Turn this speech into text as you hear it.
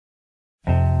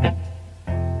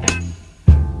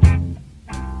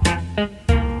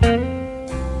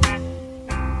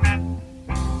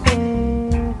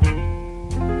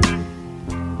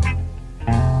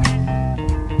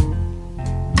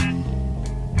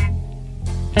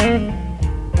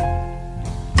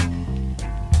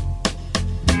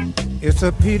It's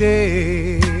a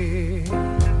pity,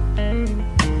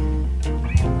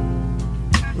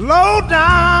 low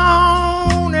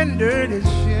down and dirty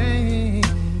shame.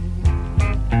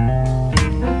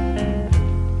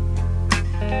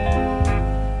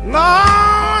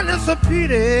 Lord, it's a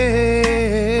pity,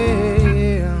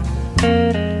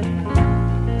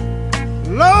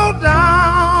 low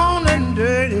down and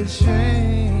dirty shame.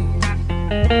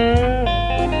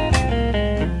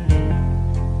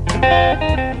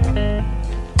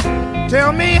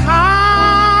 Tell me,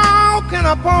 how can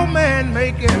a poor man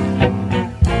make it?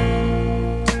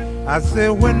 I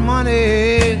said, when money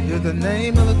is the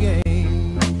name of the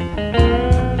game.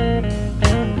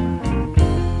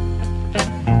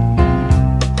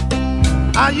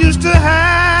 I used to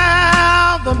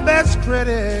have the best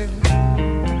credit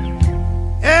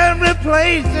every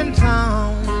place in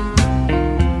town.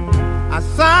 I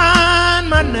signed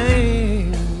my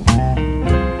name,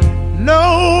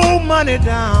 no money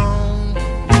down.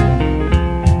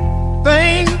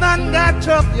 Things done got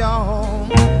tough, y'all,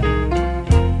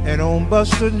 and old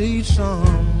Buster needs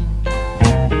some.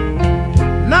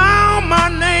 Now my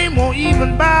name won't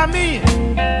even buy me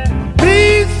a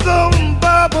piece of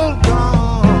bubble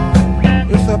gum.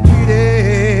 It's a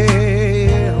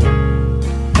pity,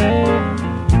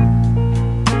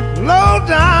 low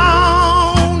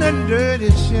down and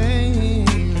dirty shame.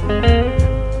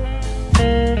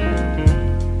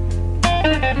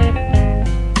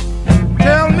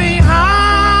 Tell me,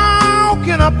 how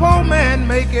can a poor man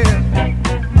make it?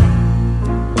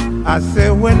 I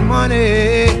said, when money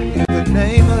is the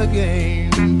name of the game.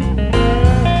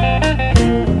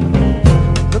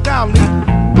 Look out, Lee.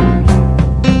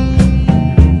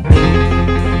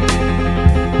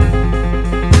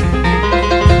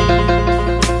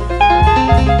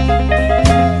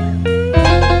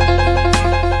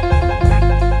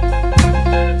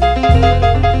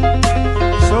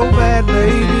 So bad,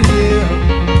 baby, yeah.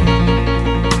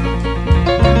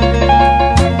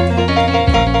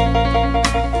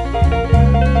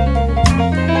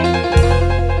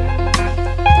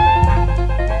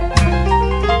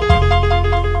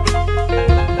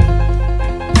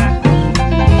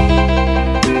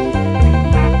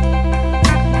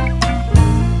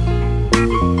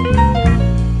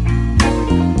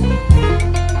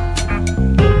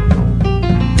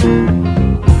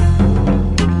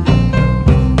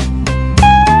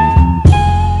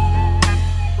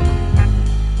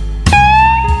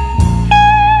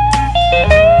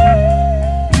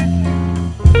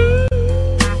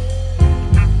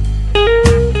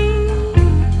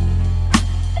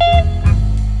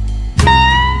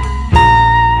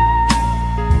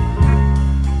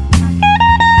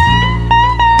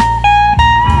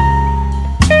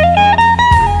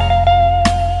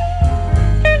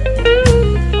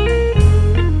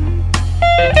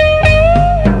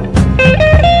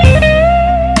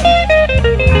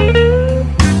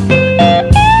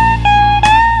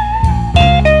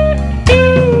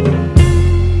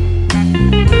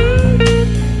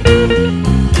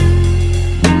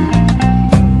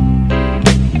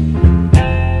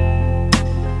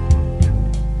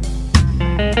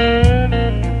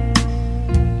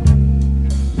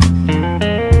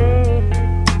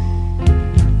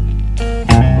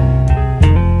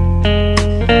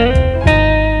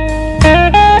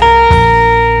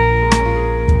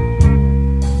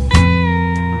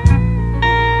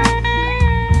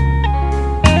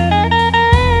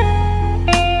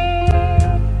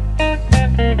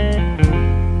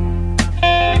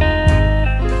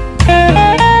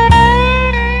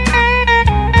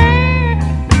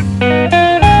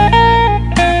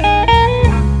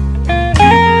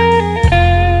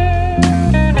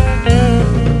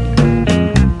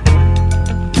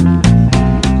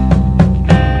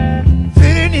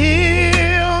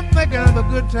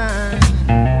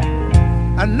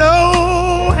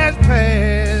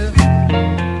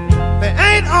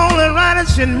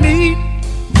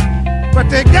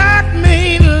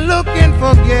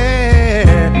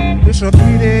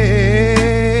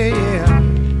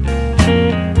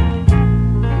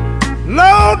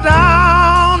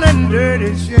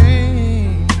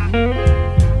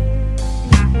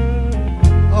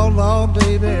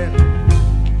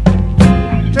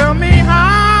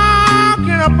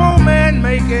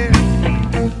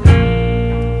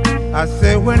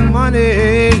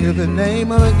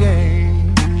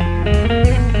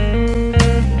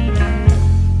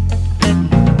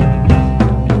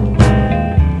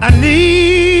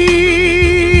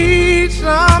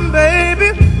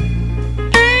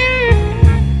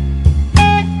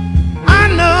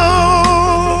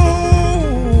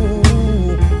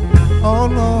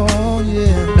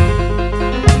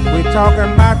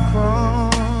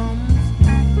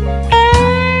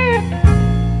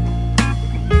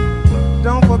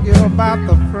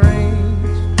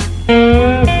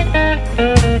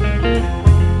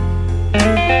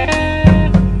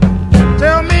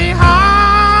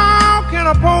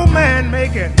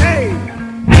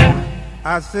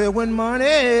 said when money,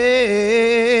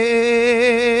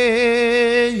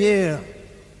 yeah,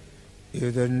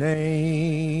 is the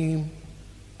name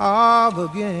of the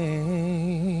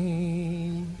game.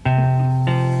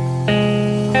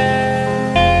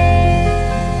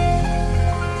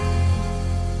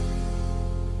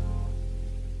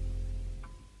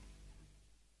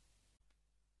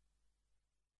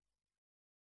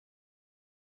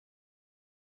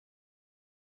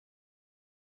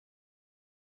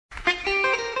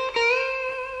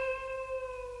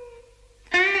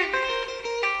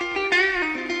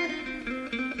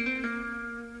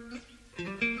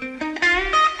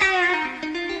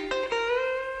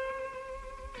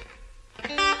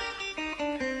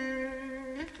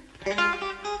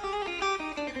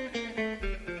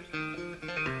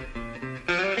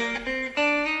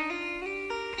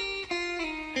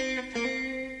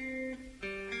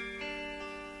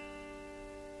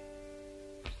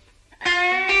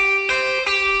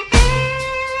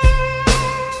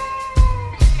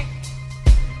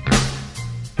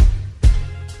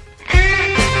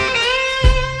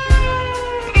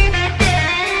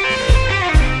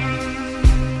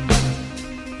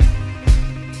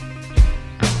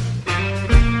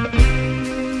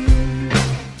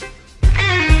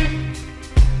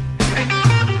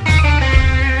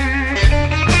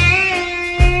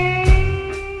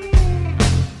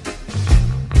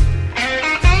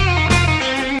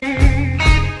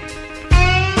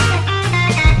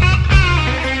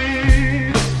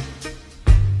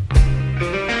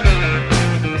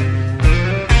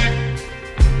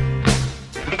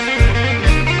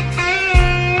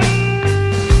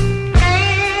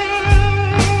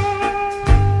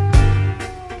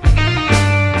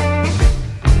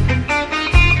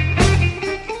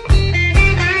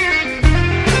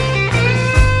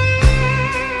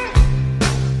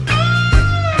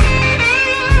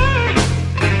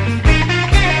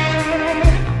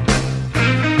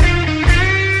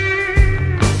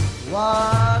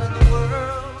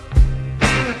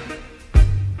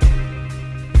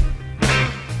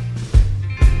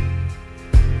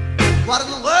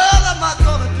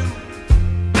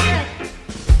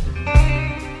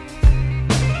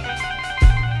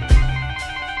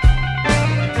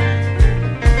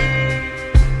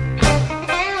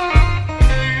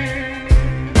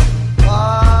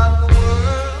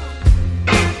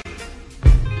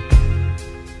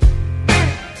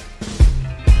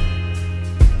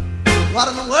 What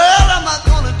in the world am I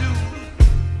gonna do?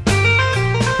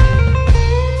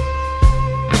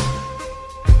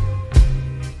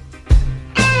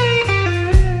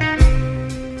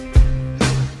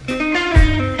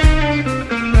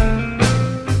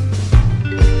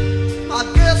 I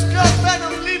guess just back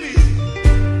on Libby.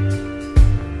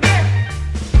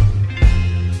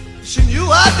 She knew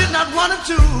I did not want her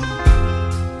to.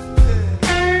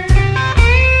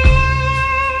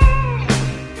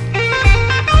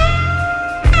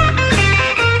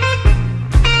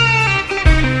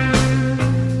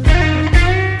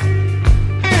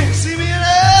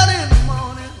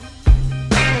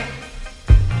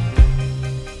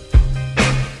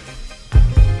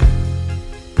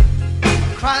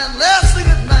 Crying last thing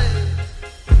at night.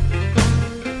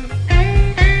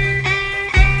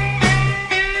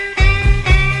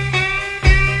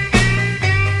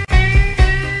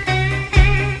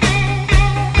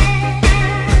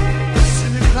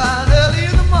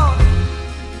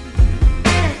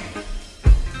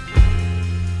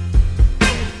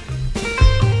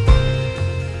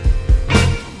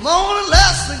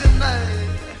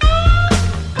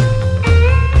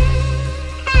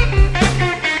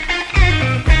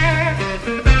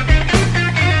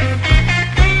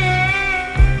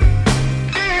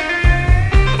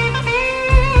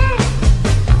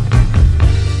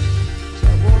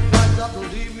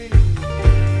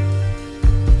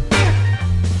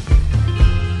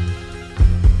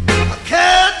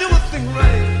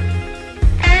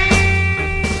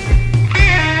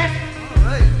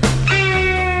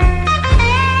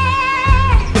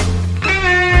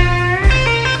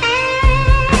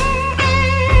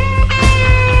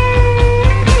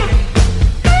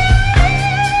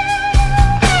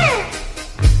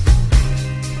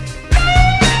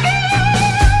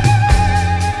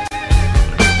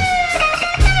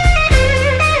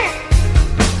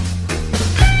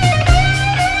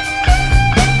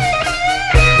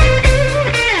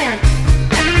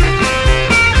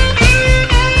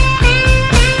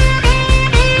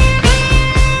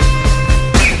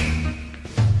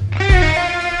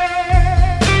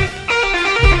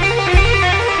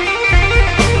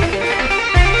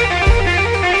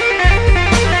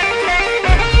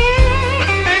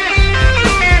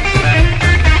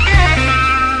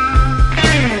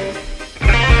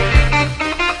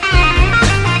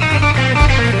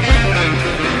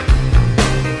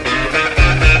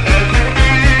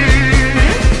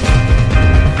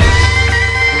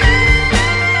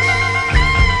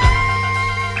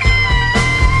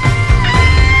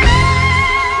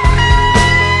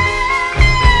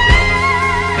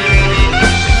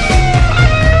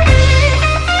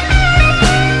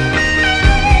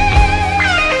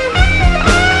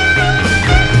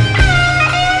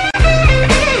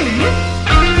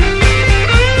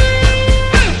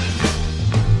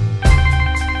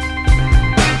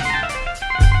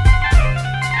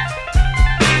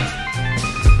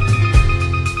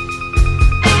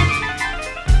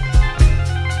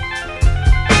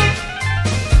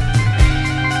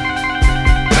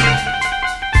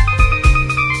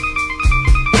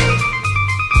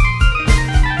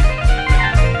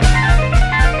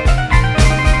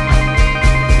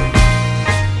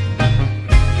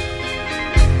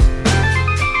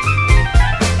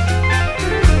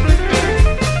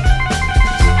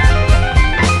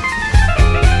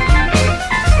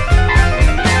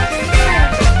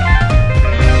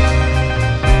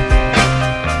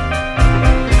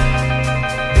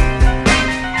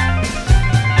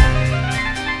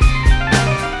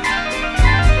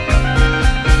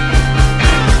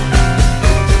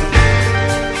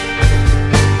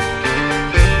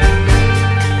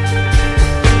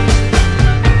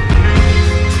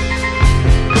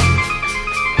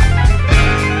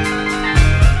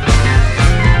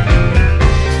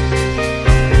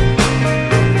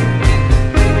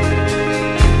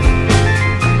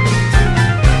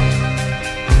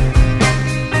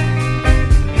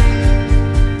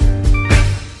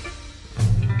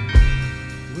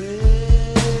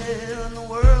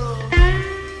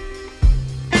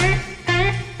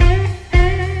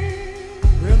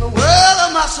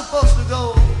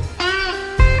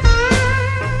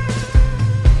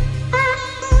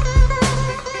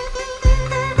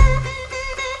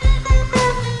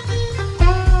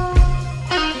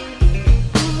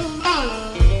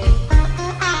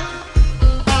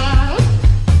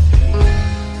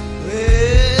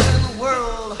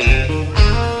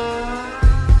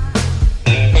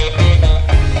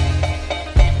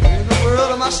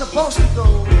 supposed to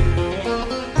go.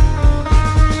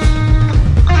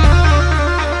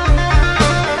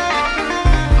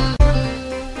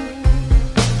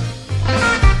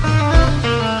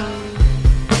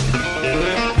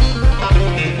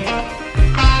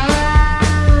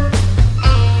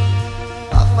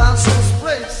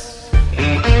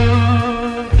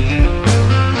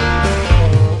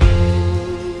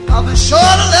 Sure to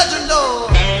let you know.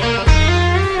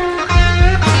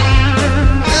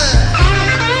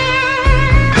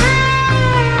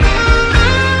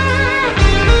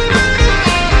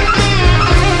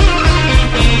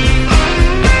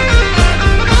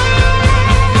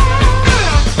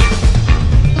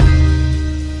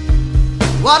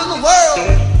 What in the world?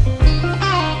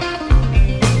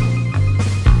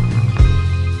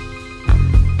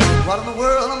 What in the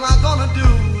world am I gonna do?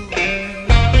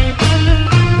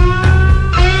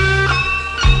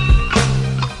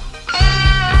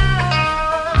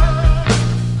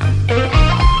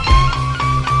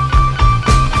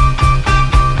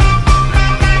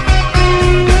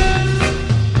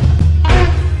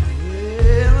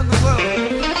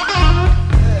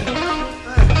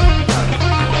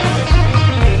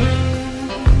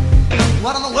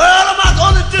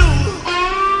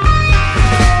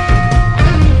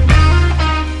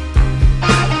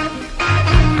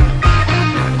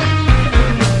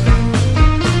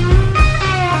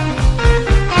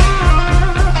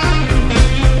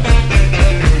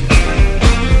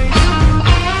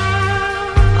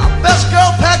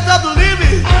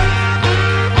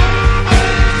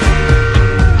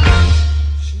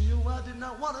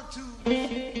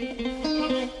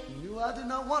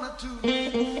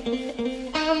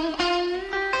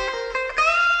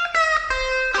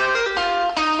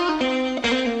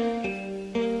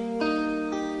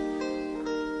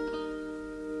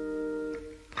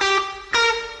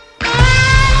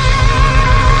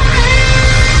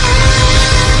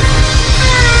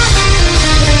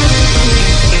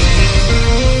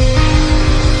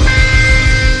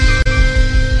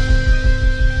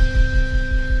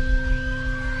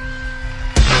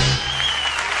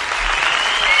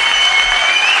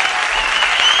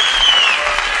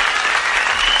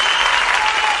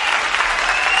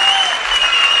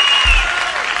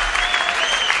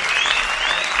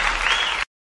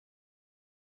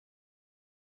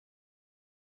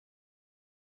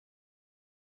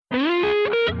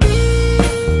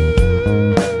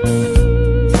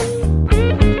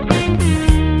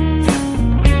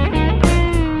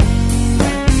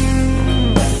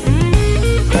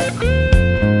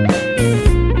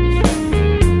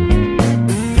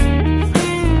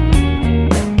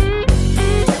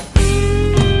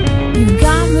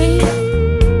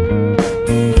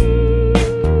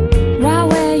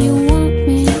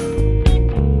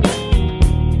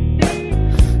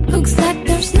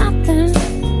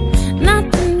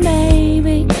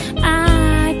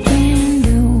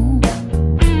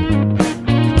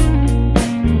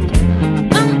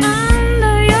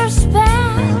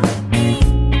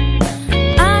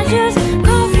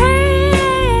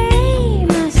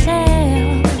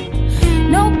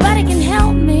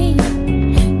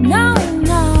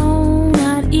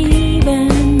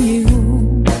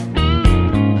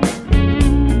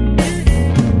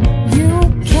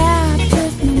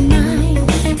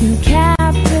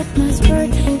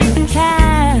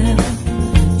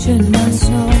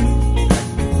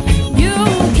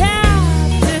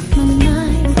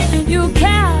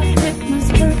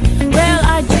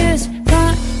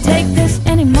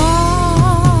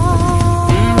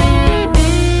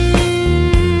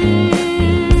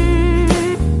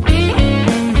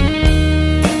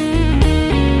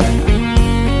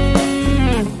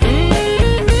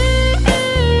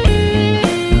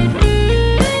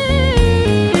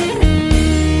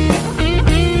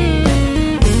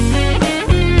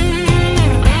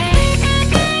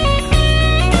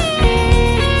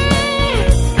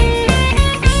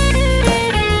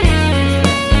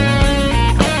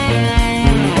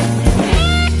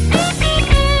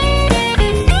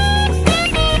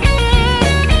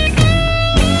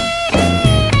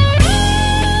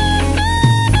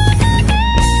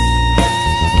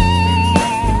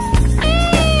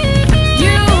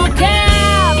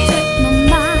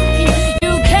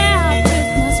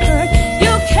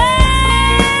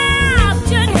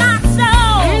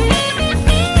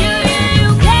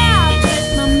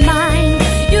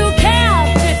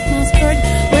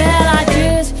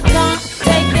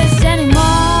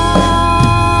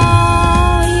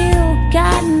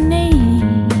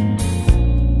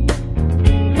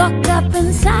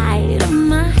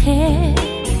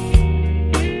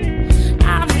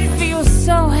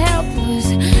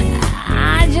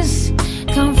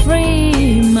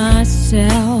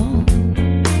 myself.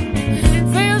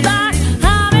 Feels like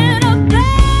I'm in a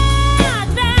bad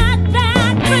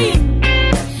dream.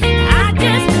 I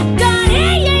just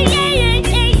can't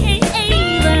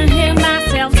even hear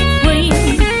myself scream.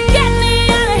 Get me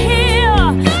out of here,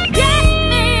 get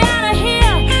me out of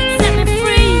here. Set me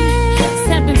free,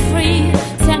 set me free,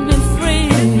 set me free.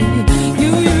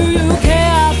 You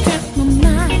captured my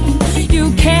mind, you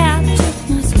captured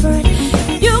my spirit,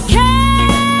 you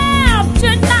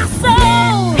captured my soul.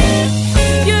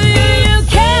 You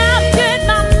captured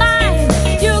my mind,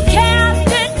 you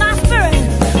captured my spirit.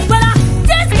 But I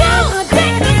just wanna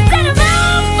take the center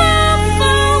of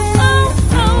please,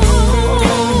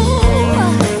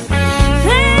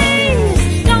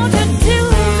 don't you do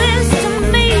this to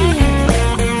me.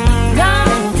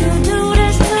 Don't you do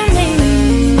this to me.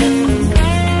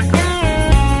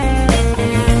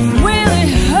 Really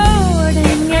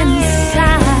hurting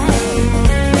inside.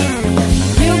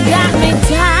 You got me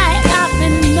tied up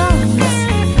in knots.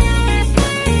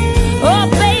 Oh,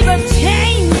 baby,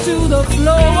 chained to the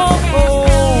floor.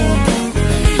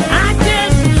 I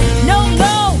just no.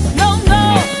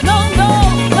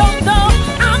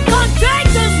 I'm gonna take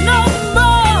this no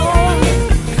more.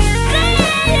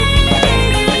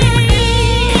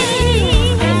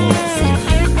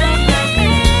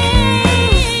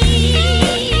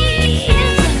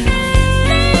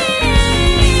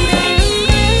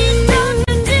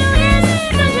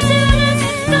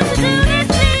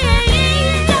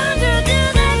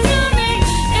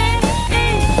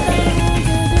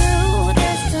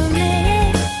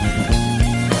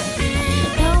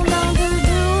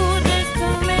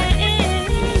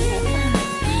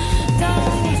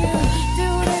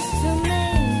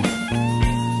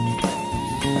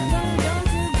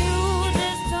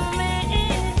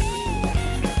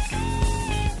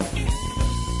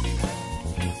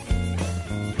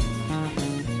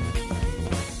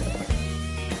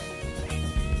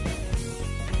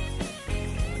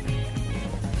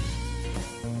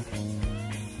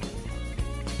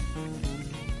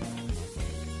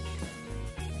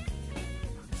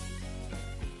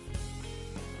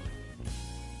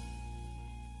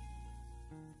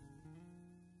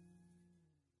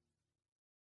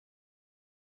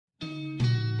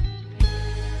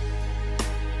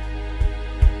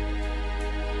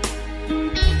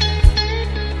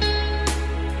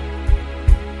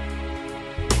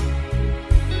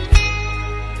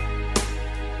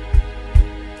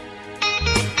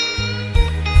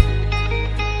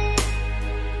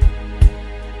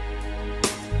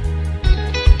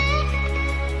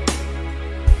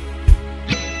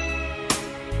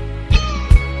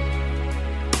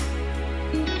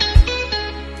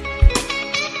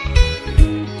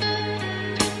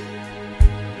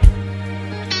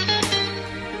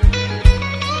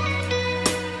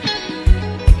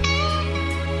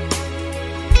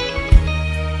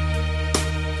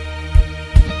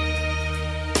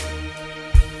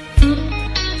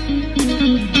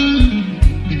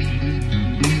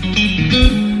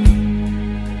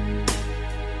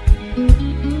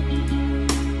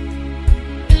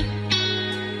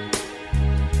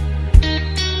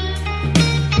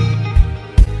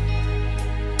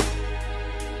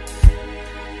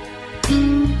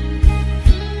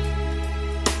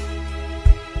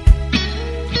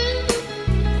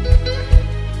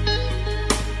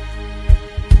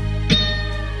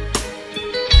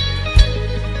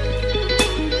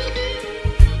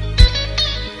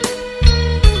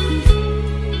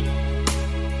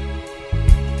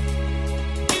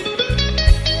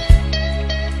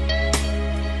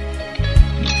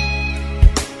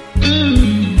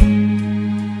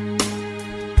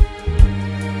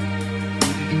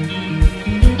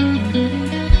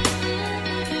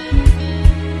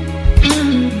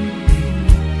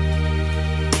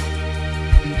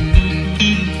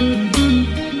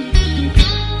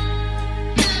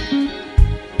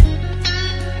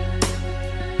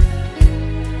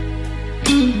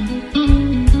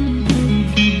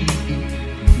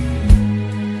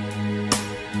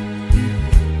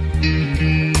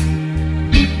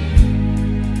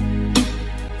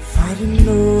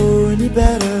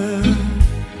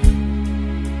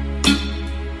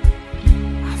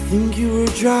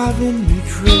 Driving me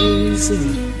crazy.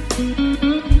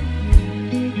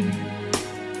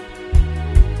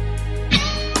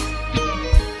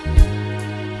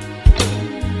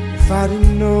 If I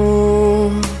didn't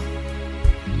know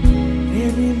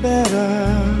any better,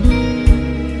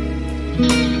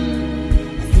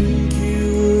 I think you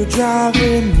were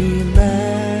driving me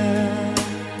mad.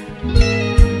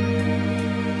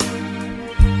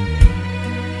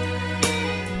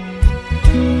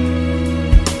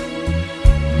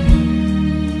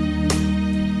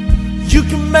 You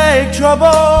can make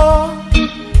trouble,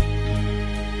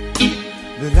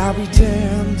 but I'll be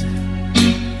damned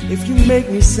if you make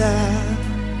me sad.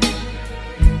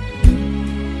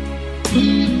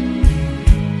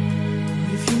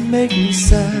 If you make me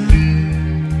sad,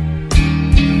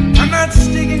 I'm not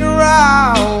sticking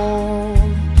around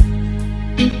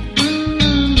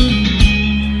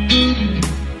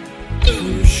for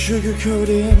your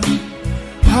sugar-coated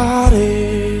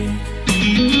heartache.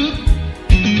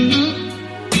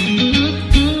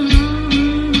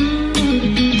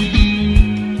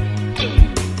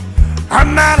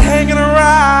 I'm not hanging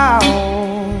around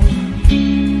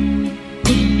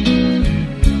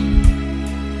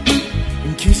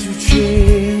in case you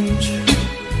change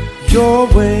your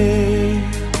way.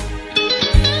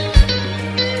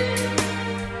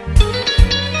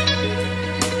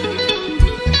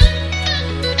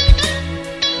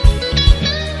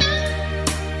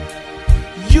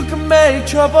 You can make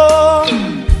trouble,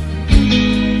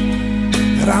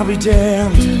 but I'll be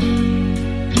damned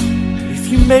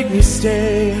you make me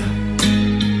stay.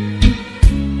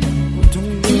 Oh,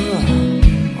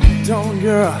 don't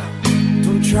girl,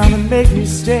 don't try to make me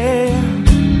stay.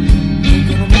 You're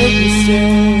gonna make me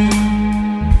stay.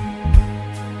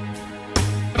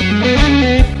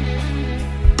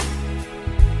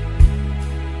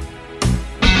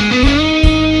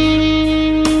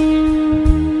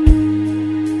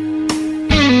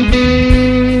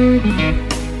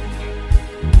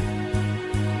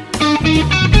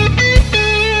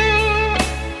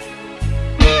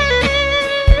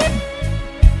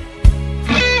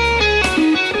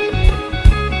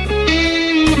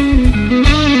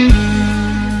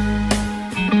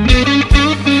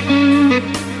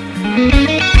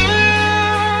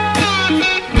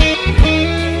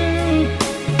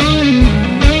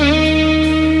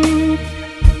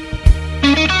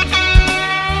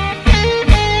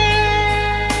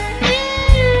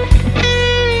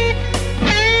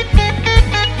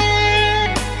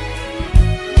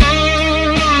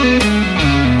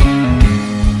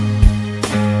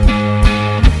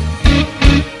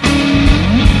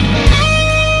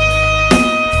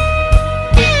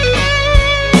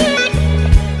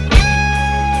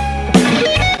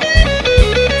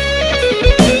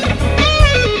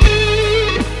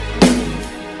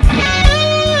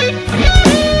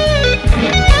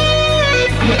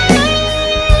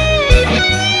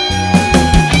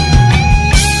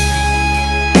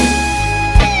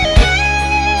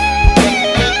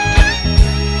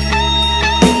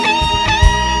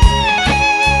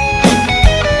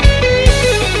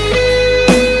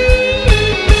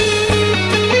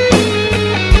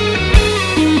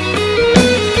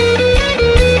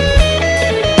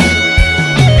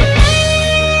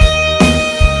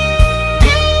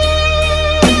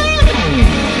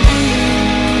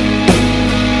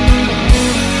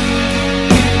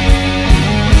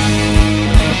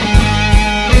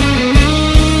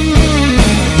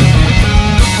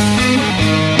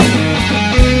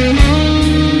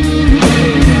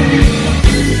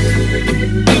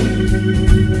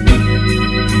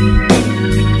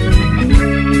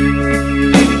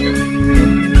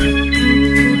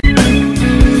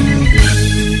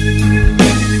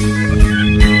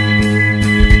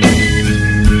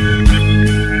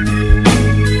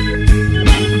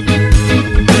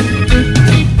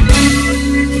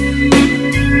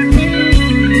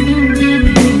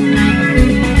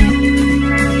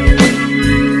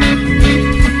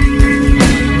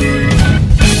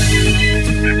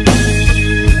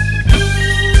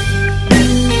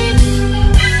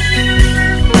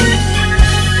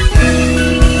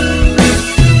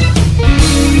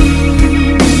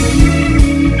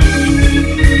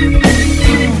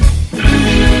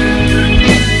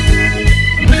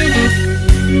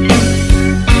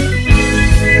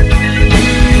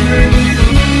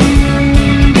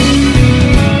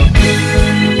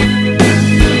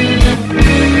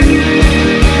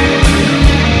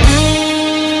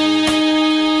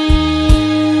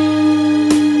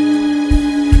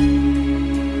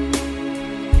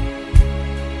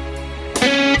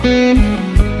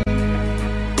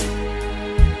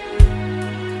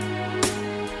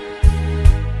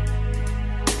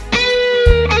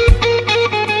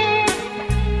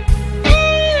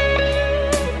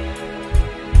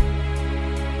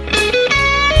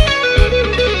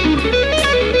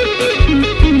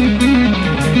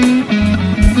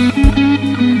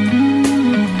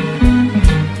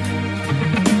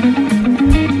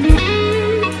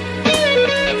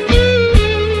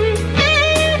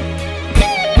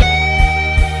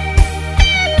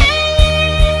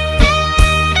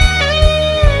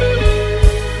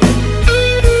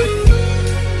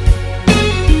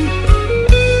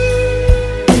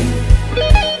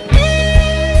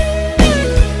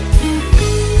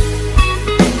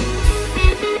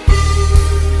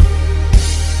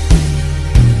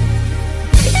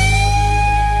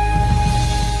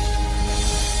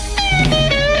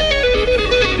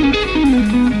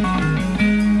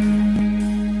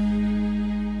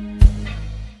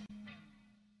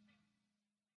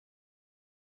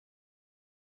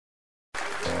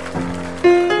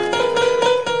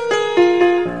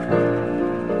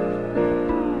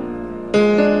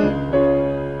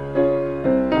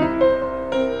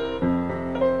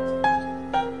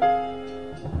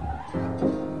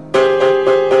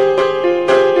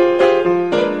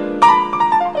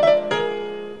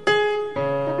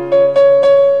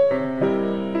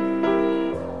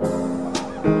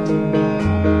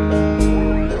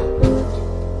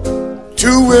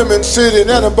 sitting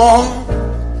at a bar.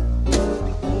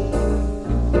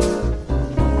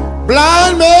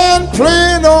 Blind man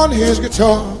playing on his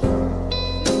guitar.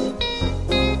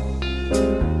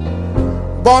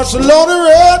 Barcelona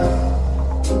red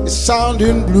is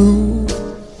sounding blue.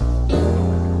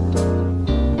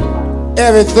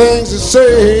 Everything's the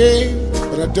same,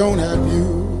 but I don't have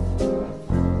you.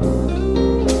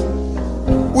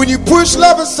 When you push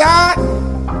love aside,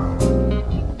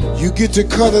 you get the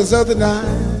colors of the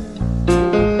night.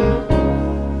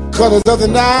 Colors of the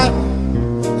night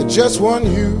that just one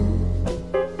hue.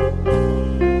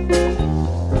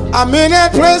 I'm in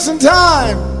that place and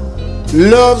time.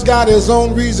 Love's got its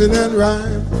own reason and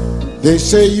rhyme. They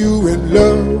say you in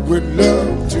love with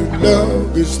love, to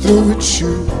love is through with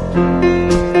you.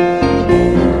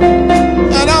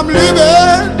 And I'm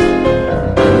living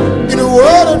in a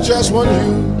world of just one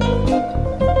hue.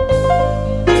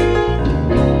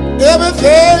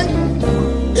 Everything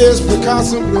is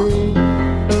Picasso blue.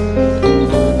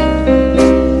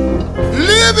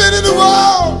 Living in the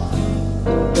world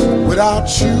without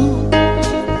you.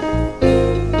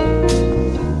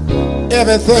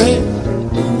 Everything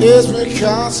is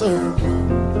Picasso.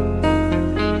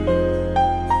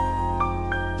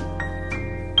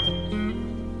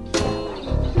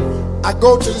 I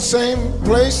go to the same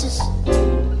places,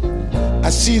 I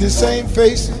see the same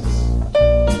faces.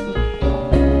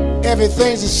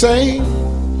 Everything's the same,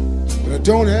 but I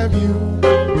don't have you.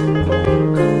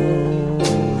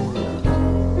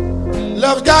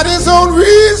 Love's got its own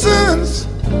reasons,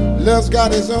 love's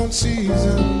got its own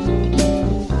seasons.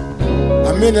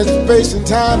 I'm in a space and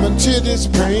time until this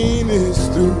pain is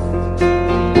through.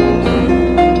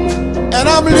 And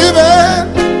I'm living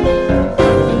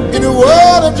in a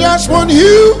world of just one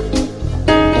hue.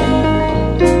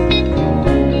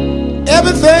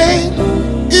 Everything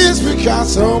is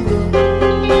Picasso blue.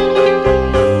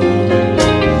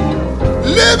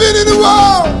 Living in a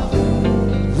world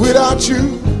without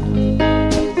you.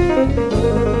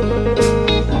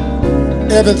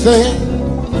 Everything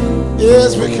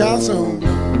is Picasso.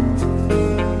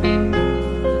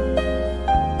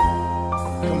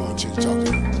 Come on, chick, talk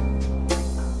to me.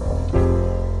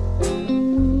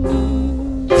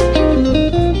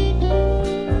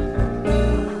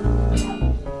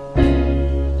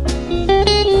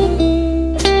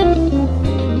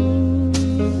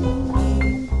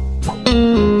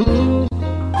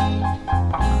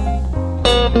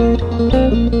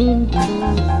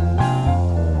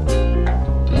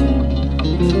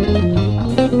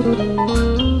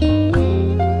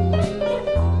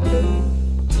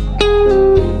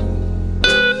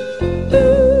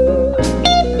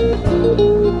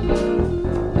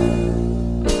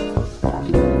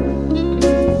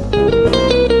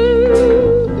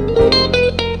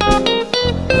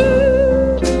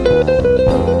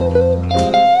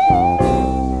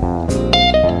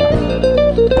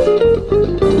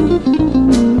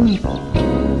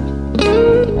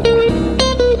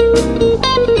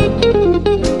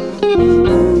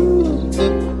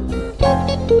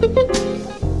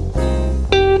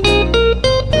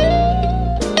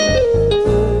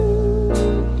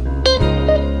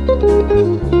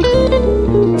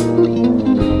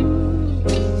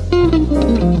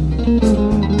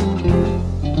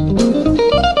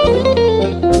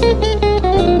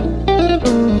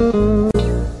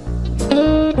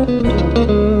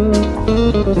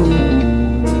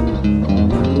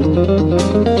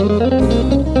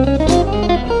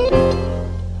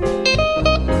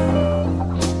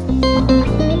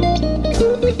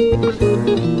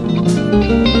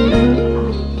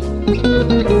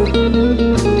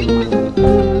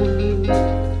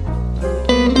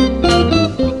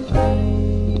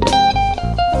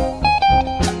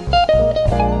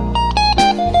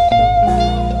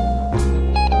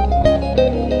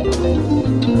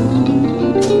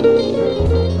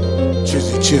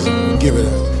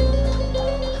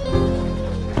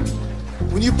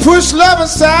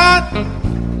 Aside,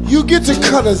 you get the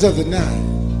colors of the night.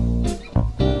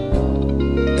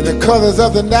 And the colors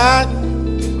of the night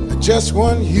are just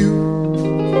one hue.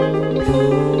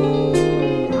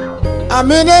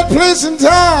 I'm in that place and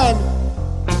time.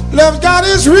 Love's got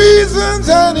its reasons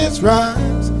and its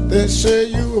rhymes. They say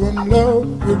you are in love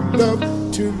with love,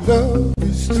 to love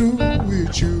is through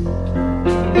with you.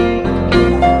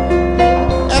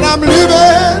 And I'm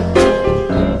living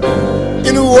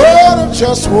in a world of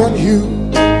just one hue.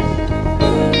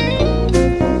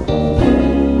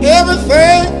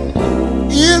 Everything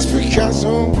is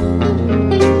Picasso.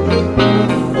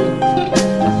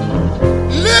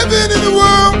 Living in the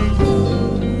world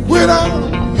without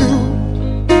you.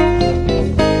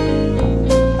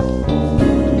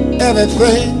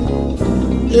 Everything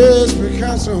is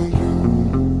Picasso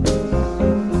blue.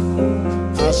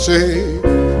 I say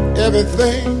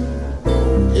everything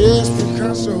is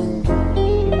Picasso.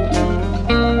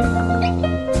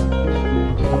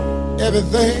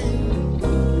 Everything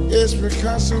is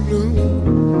Picasso blue.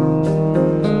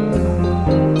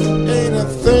 Ain't a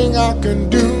thing I can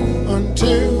do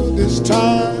until this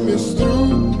time is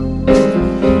through.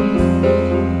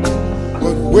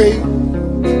 But wait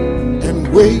and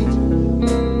wait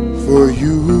for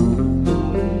you.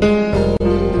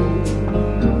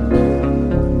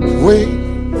 Wait,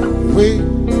 wait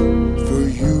for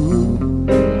you.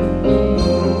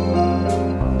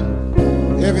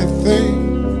 Everything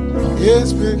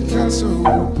is Picasso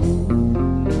blue.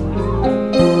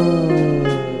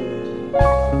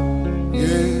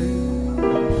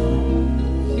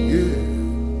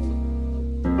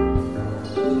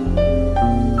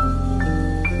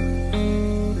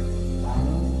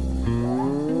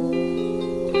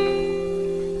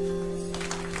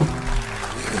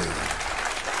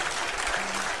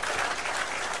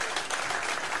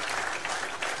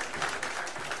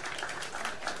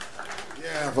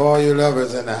 For all you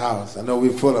lovers in the house. I know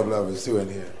we're full of lovers too in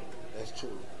here. That's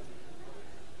true.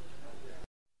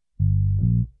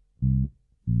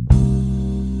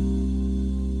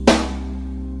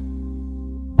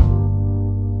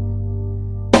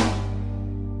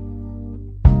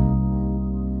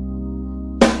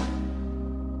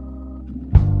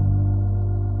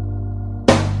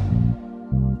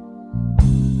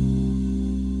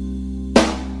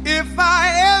 If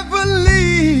I ever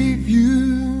leave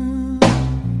you,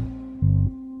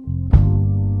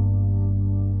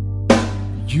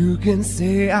 you can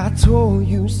say I told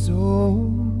you so.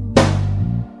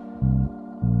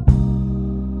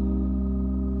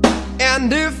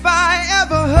 And if I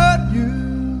ever hurt you,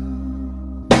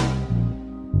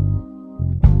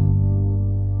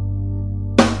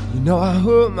 you know I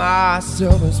hurt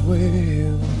myself as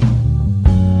well.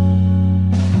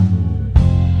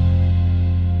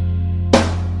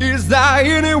 Is there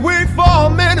any way for a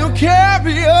man to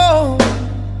carry on?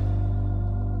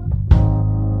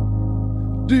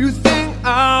 Do you think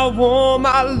I want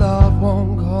my loved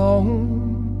one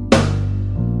gone?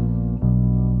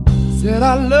 Said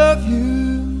I love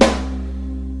you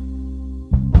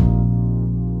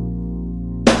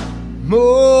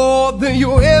more than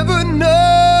you'll ever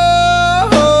know,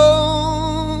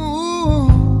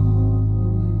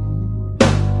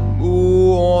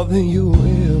 more than you'll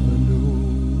ever know.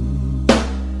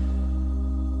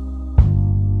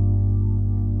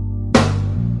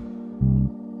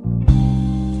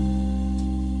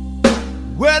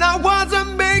 When I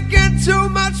wasn't making too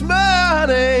much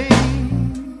money,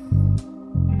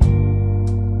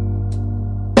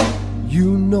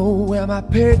 you know where my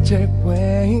paycheck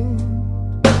went.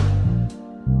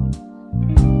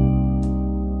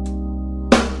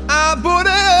 I put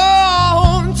it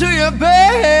on to you,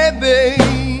 baby,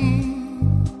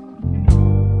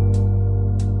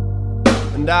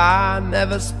 and I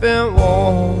never spent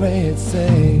one red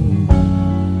cent.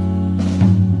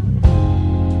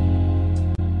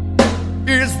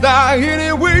 Is there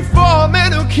any way for a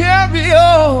man to carry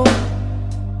on?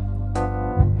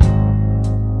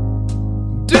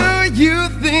 Do you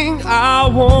think I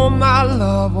want my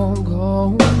love on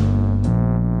gone?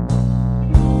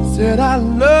 Said I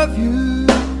love you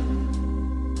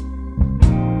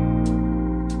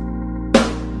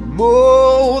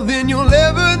more than you'll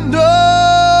ever know,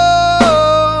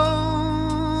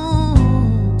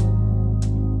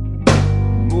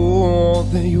 more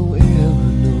than you'll ever know.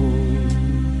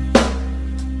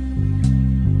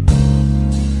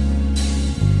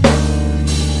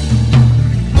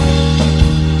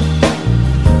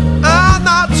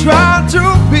 Trying to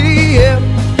be him,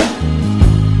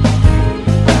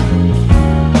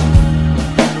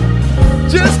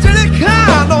 just any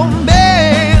kind of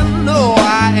man. No,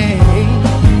 I ain't.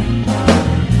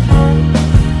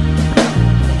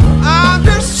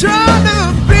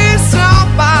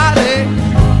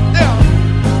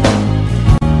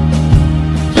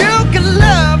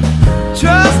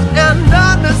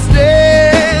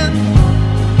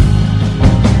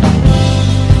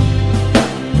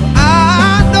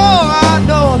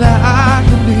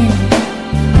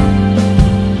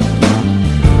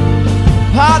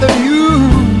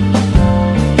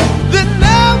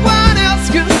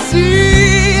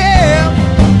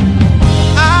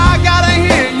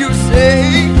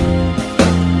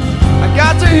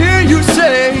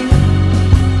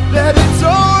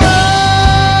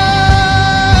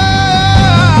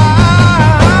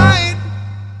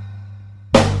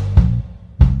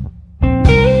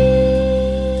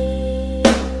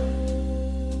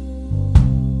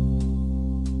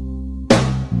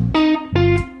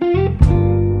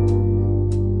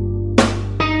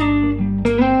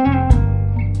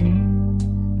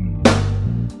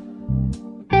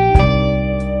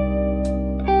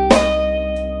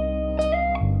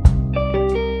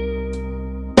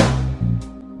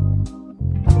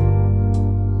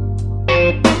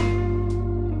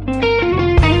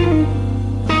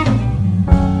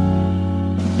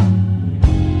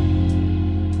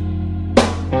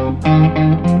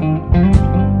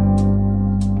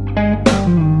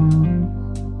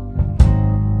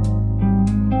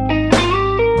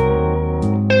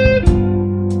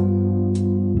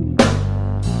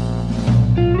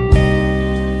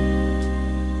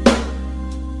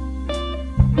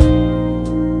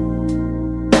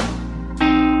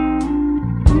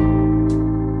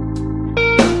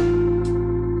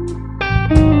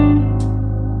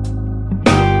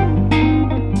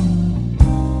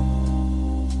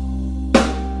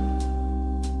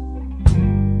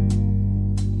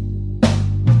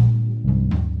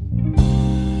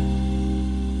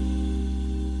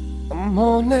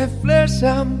 only flesh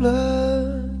and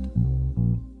blood,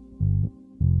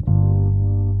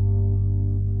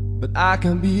 but I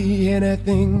can be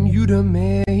anything you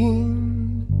demand.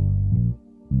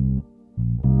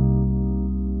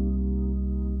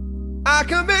 I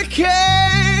can be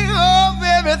king of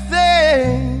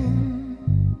everything.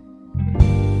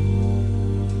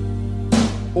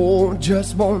 Oh,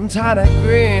 just one tiny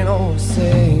grain or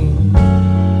sing.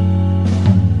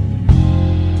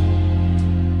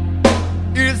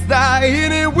 Is there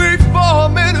any way for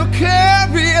me to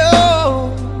carry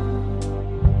on?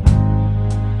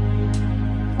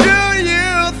 Do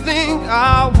you think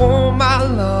I want my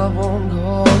love on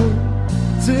go?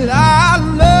 Till I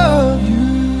love you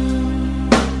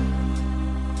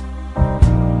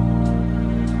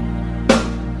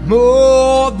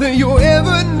more than you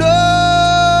ever know.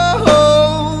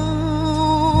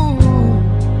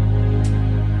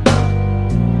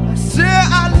 I say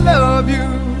I love you.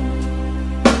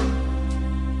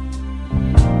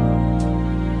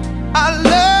 I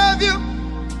love you.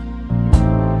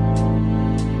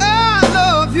 I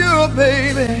love you,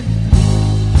 baby.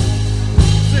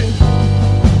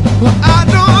 Well, I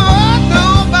don't want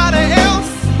nobody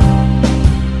else.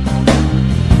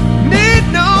 Need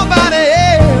nobody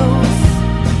else.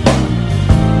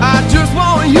 I just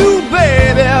want you,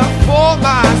 baby, for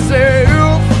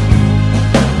myself.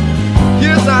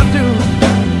 Yes, I do.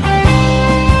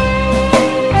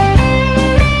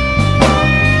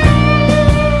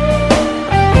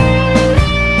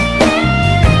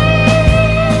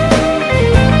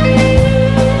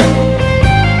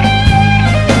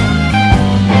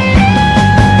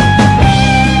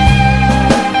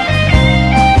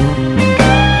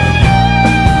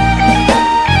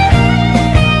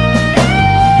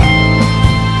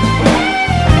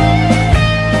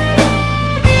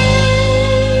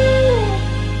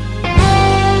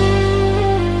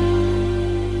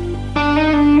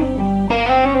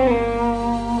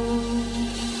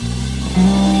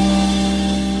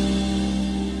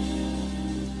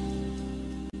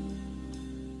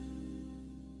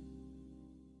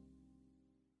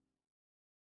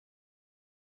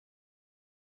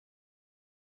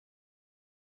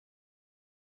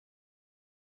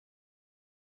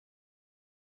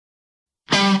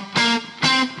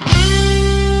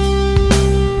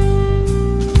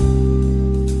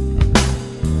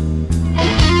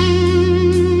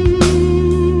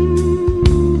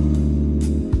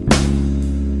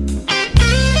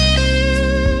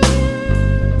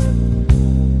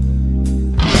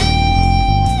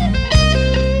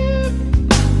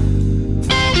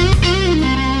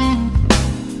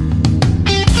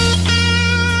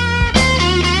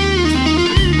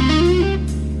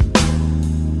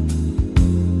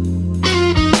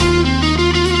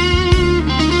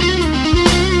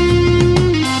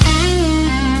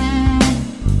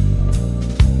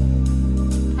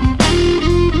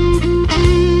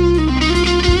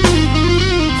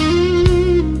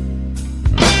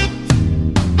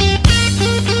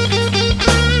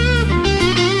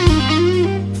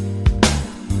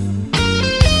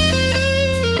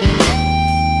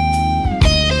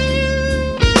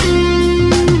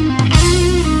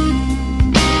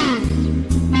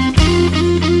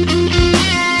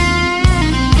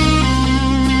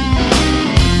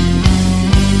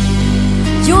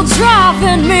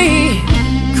 Driving me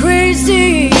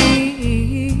crazy.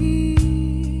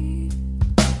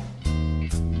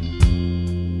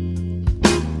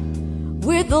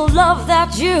 With the love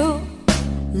that you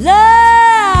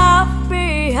left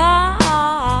behind.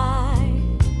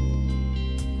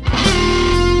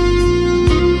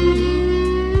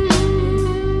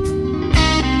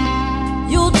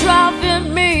 You're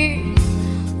driving me,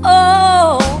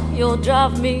 oh, you'll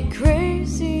drive me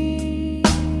crazy.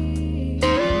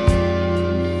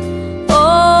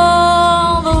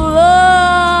 All the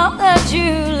love that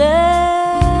you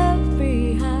left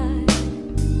behind.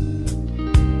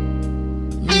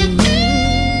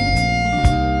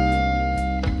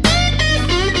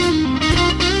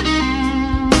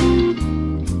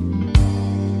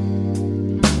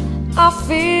 I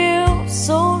feel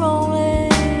so lonely.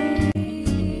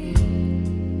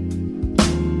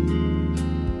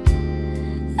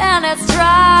 And it's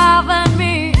driving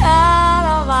me out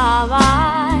of my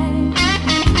mind.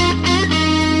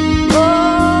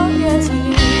 Oh, yes, it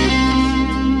is.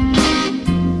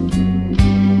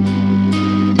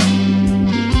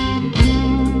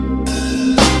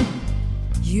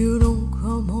 You don't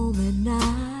come home at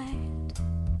night.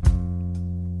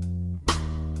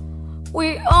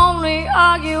 We only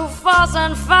argue, fuss,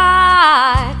 and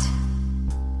fight.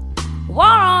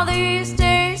 One of these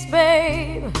days,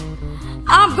 babe,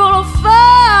 I'm gonna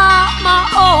fight my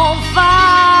own fight.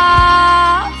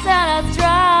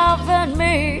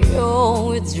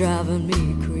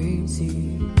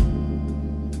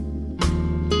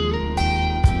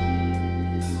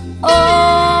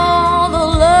 Oh, the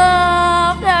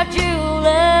love that you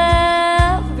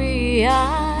left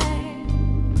behind.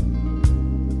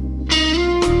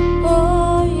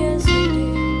 Oh, yes you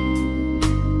did.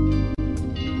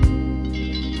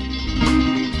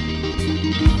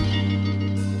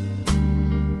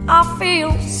 I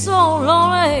feel so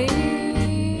lonely,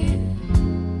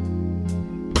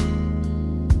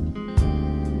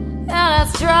 and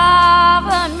it's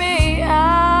driving me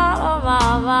out of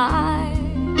my mind.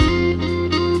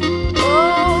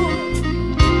 Oh,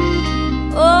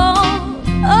 oh,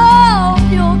 oh,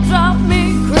 you'll drive me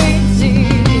crazy.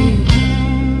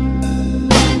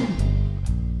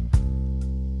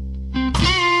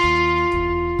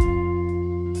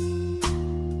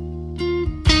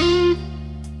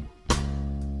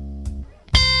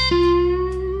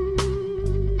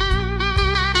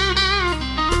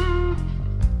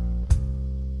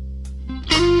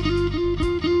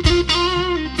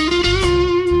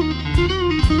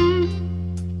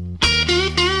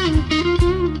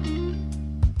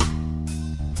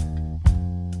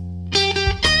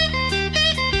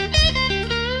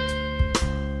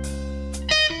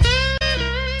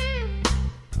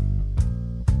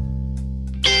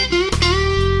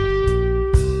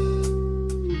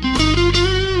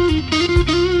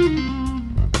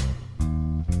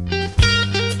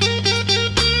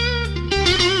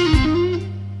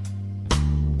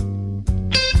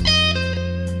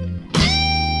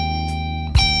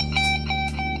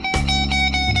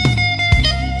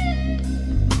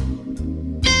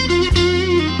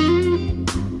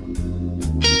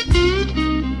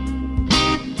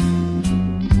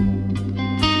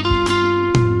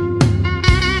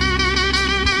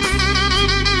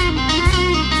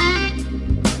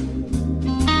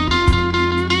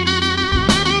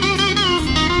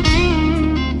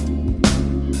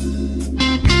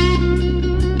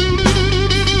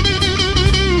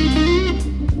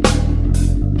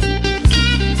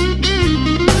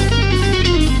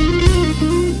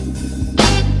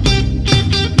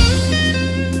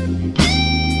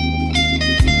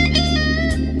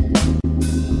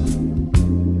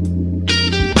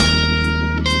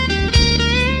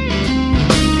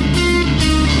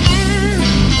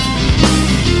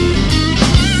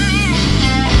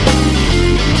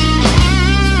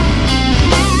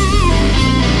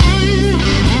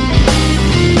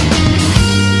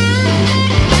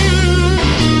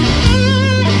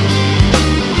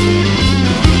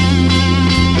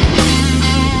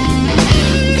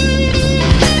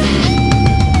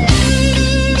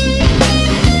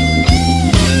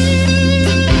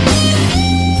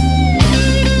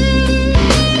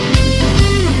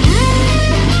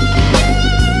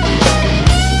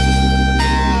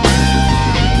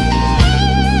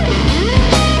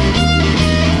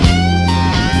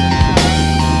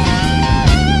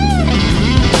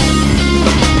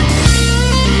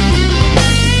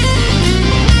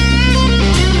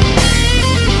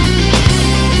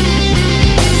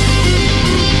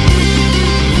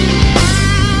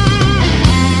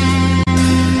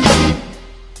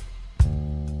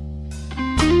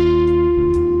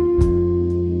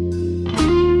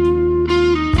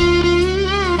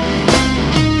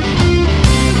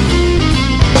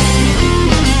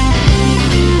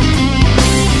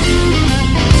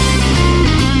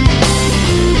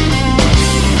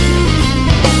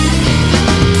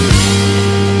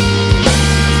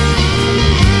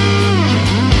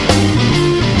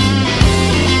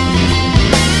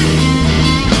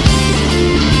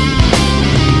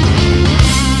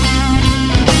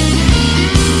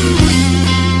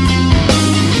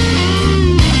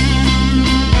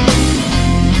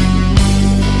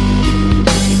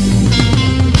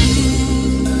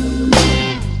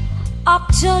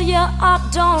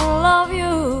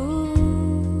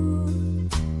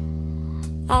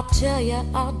 I'll tell you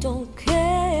I don't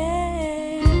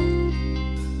care,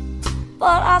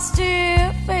 but I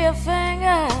still feel your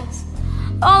fingers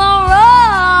all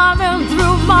running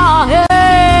through my hair,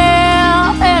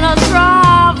 and it's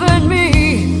driving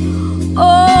me,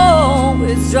 oh,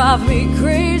 it's driving me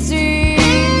crazy.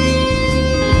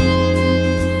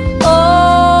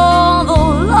 Oh, the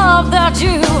love that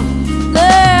you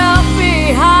left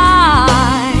behind.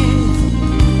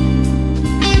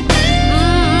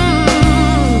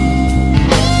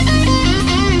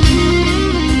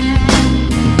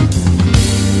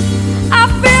 I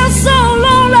feel so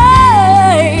lonely.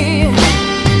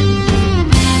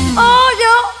 Oh,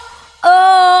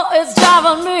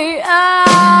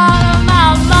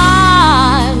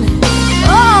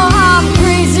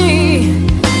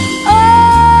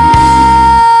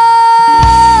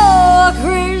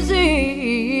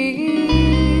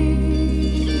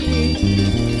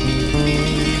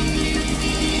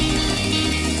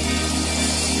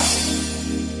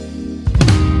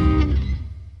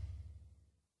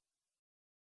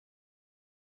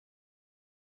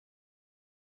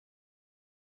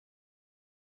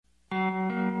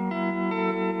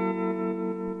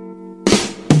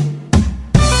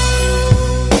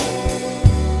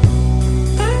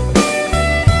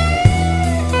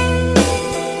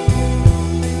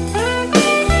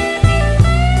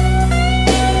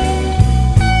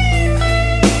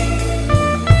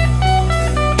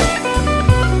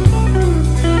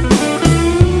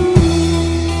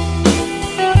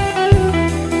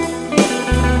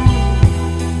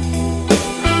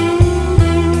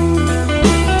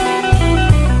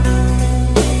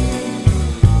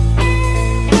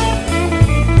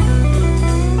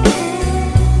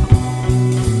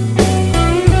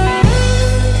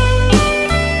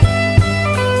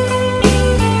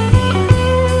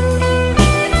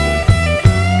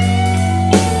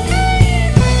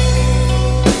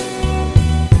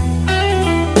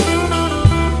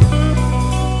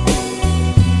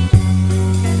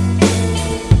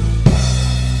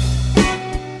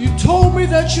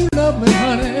 that you love me,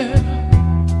 honey.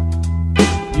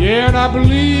 Yeah, and I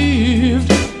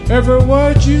believed every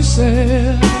word you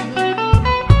said.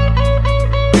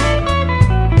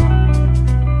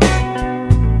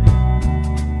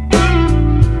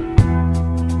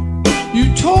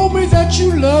 You told me that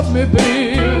you love me,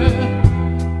 baby.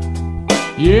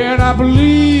 Yeah, and I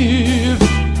believed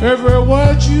every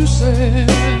word you said.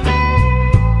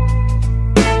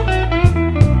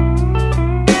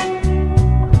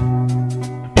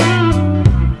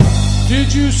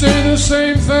 Did you say the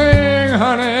same thing,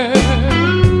 honey?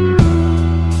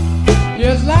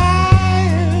 You're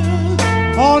lying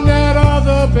on that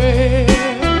other bed.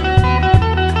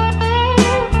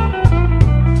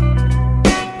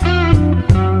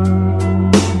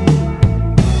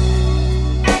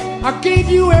 I gave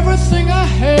you everything I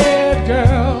had,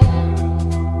 girl.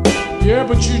 Yeah,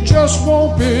 but you just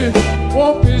won't be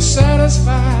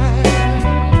satisfied.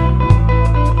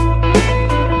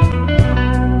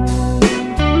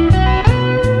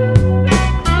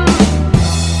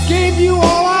 Gave you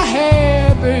all I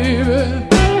had, baby.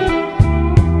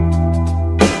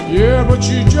 Yeah, but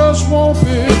you just won't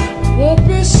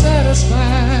be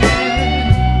satisfied.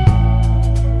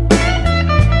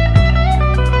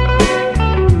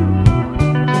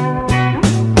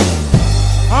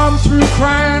 I'm through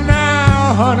crying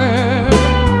now, honey.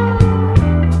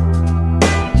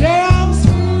 Yeah, I'm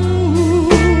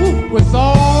through with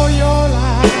all your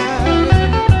lies.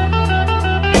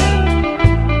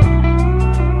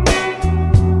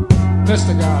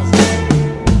 Mr. Gaza.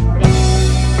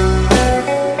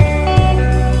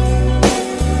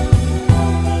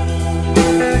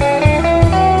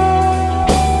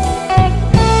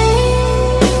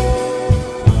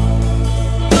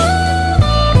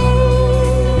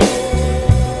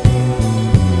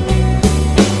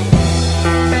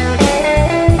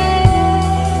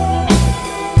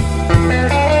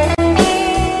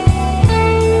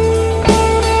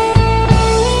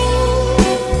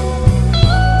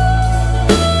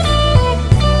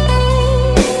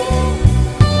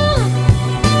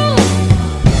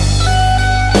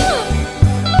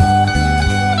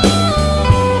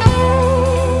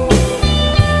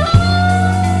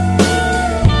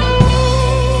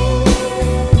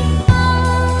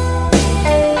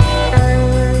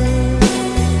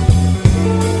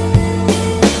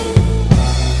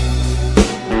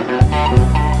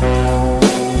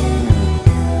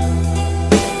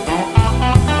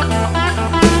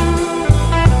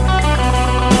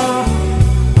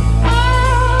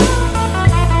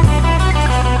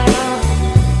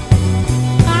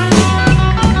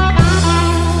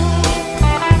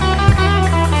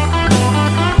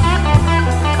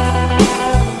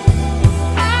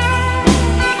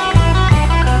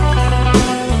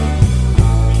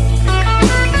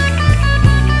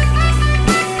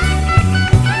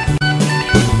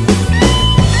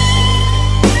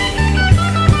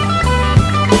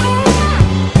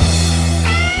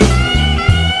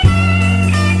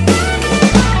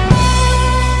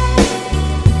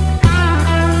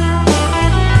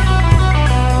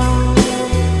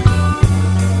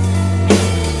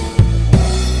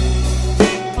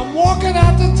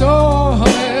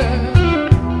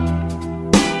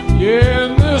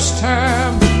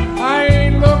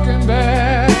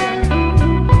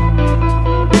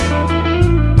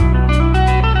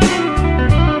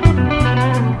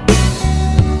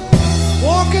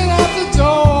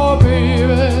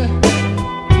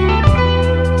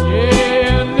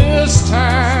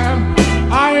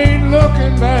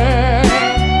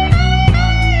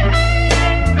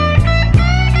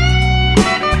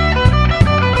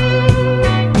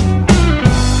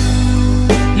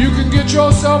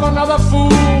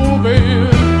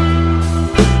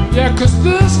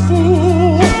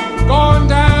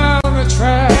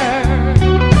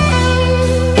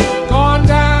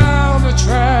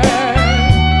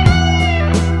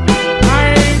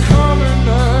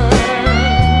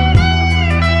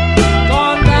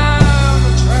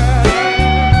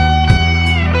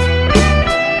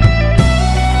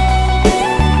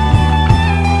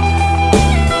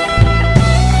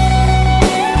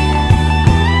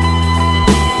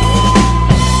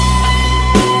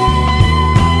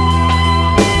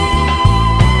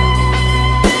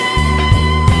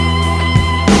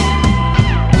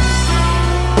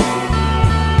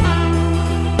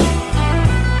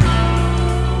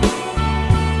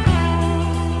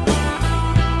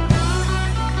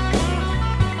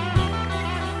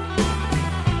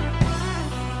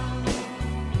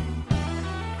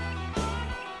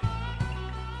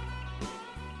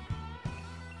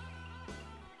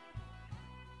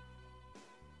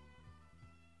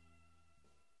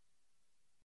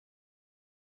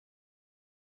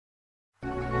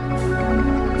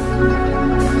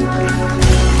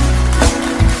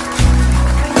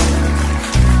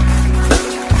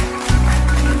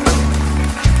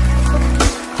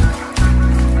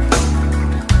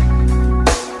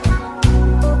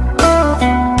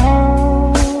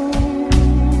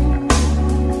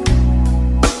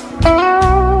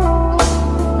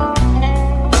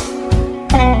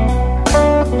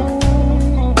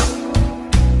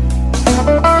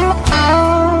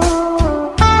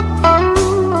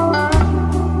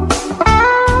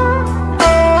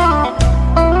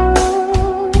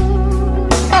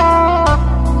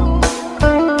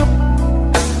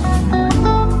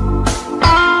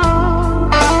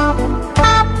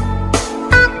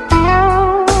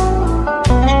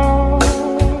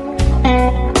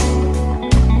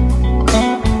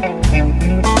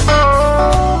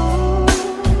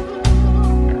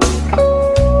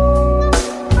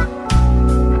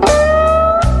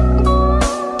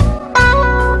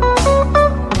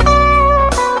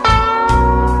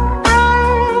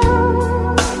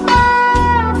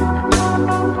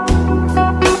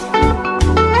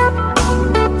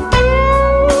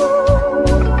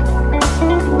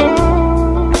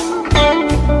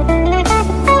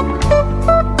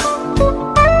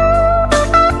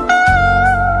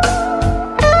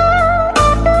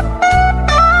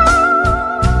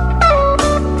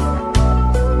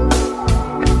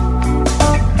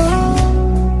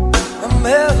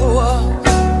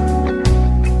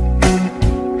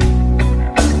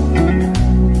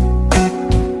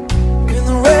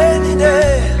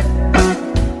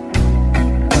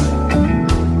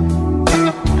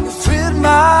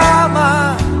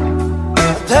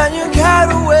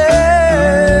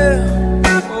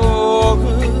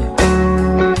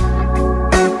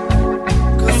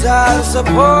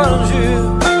 disappointed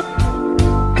you.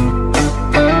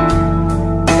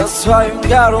 That's why you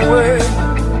got away.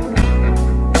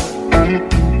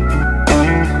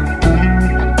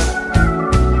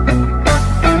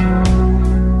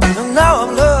 And now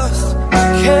I'm lost in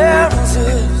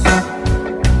Kansas.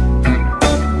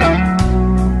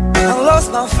 I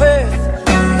lost my faith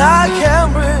and I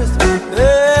can't breathe.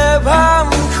 Babe, I'm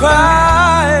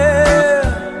crying,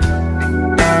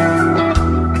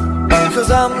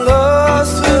 'cause I'm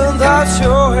lost without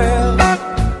your help.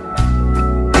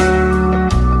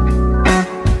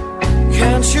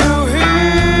 Can't you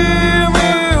hear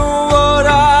me what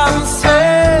I'm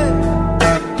saying?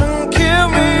 And give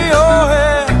me your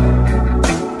hand.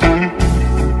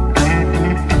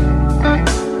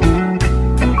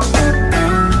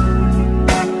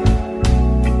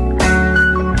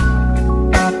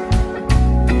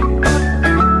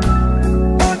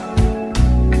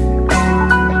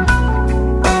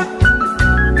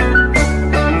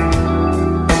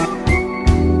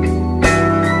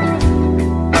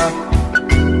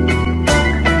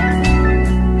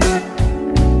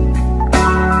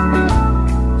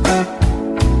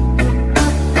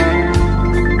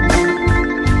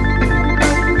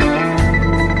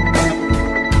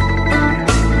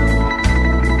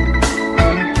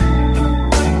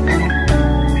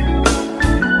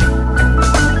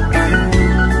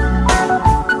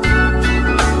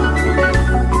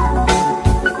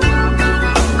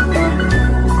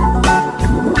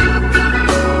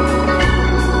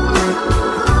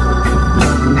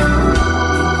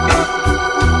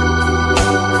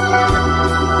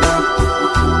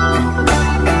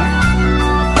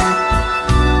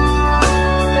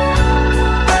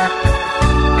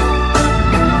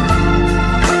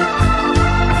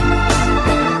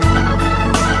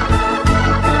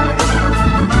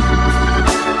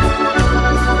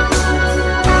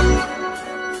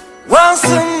 Once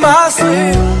in my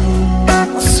sleep,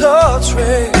 I saw a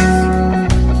trace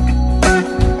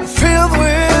filled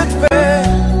with pain,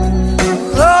 a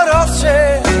lot of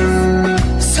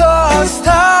chains, so I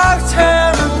stalked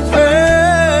him and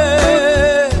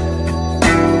prayed,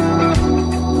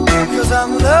 'cause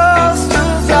I'm lost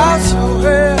without your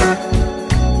help.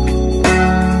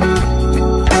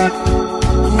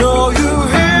 I know you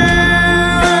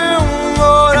hear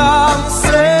what I'm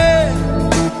saying.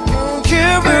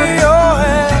 Give me your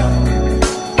hand.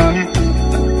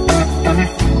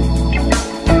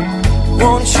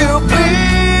 Won't you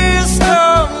please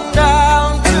come down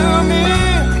to me?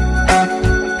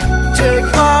 Take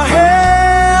my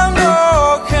hand,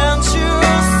 oh, can't you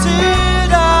see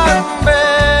that,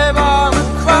 babe, I'm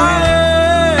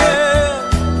crying,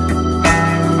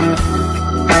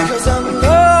 'cause I'm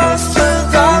lost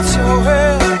without your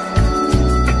help.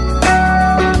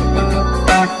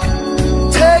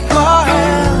 Take my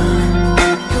hand,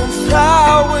 come fly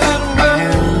with me,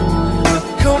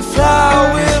 come fly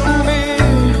with me.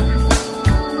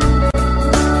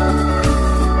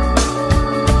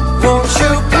 Won't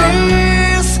you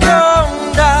please come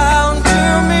down to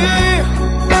me?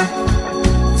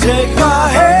 Take my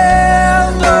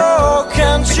hand, oh,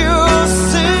 can't you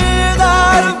see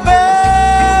that,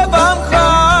 babe, I'm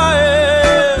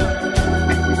crying,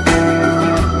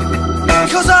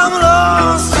 'cause I'm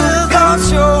lost without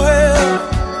your help.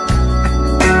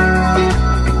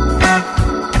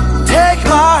 Take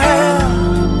my hand,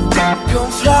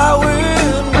 come fly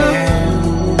with me,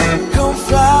 come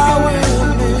fly with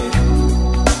me.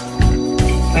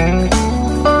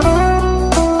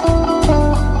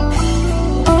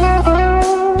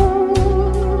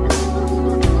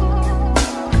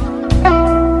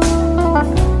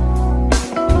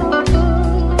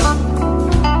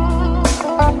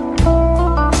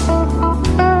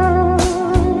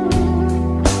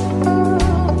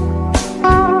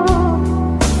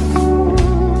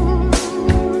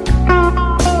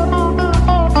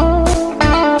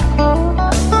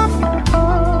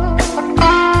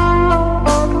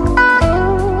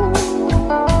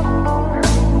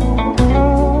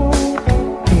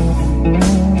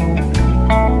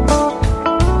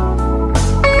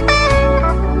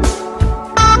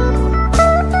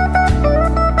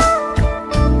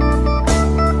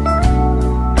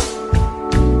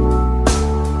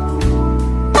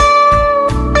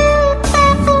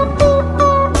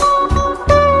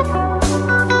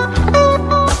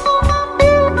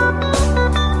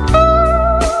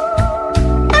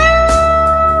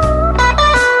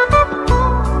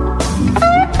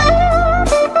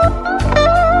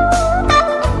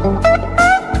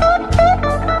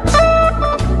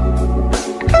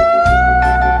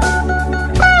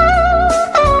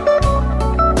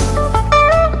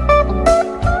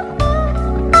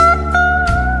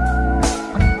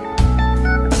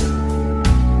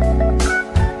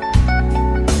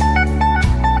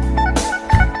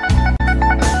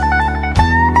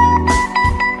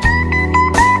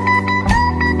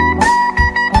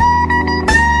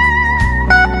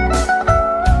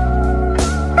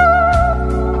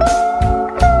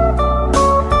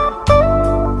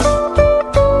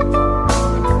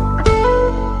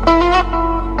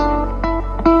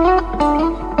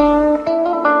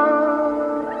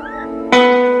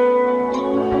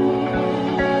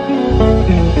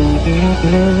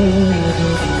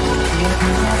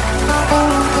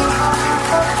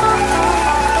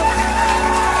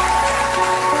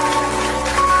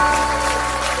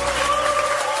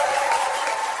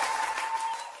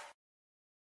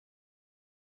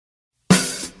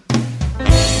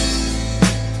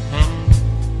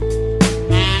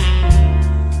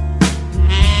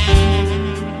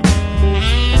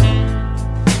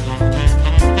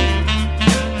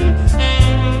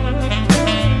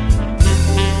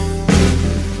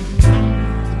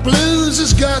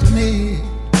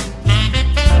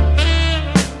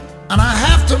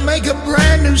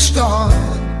 new start.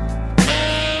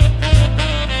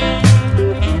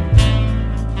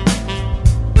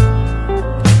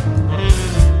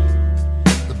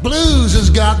 The blues has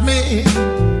got me,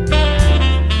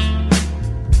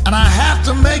 and I have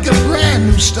to make a brand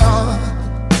new start.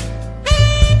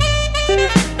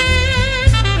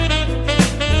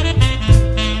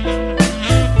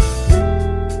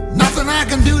 Nothing I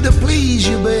can do to please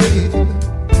you, babe,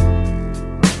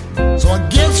 so I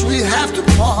guess we have to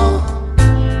part.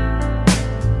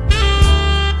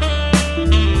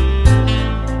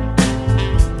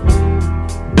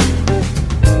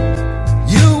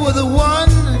 You were the one,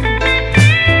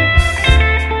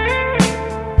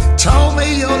 told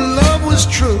me your love was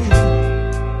true.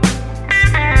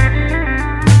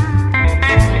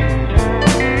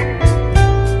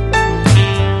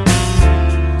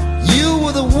 You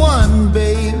were the one,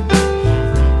 babe,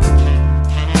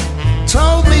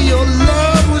 told me your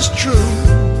love was true.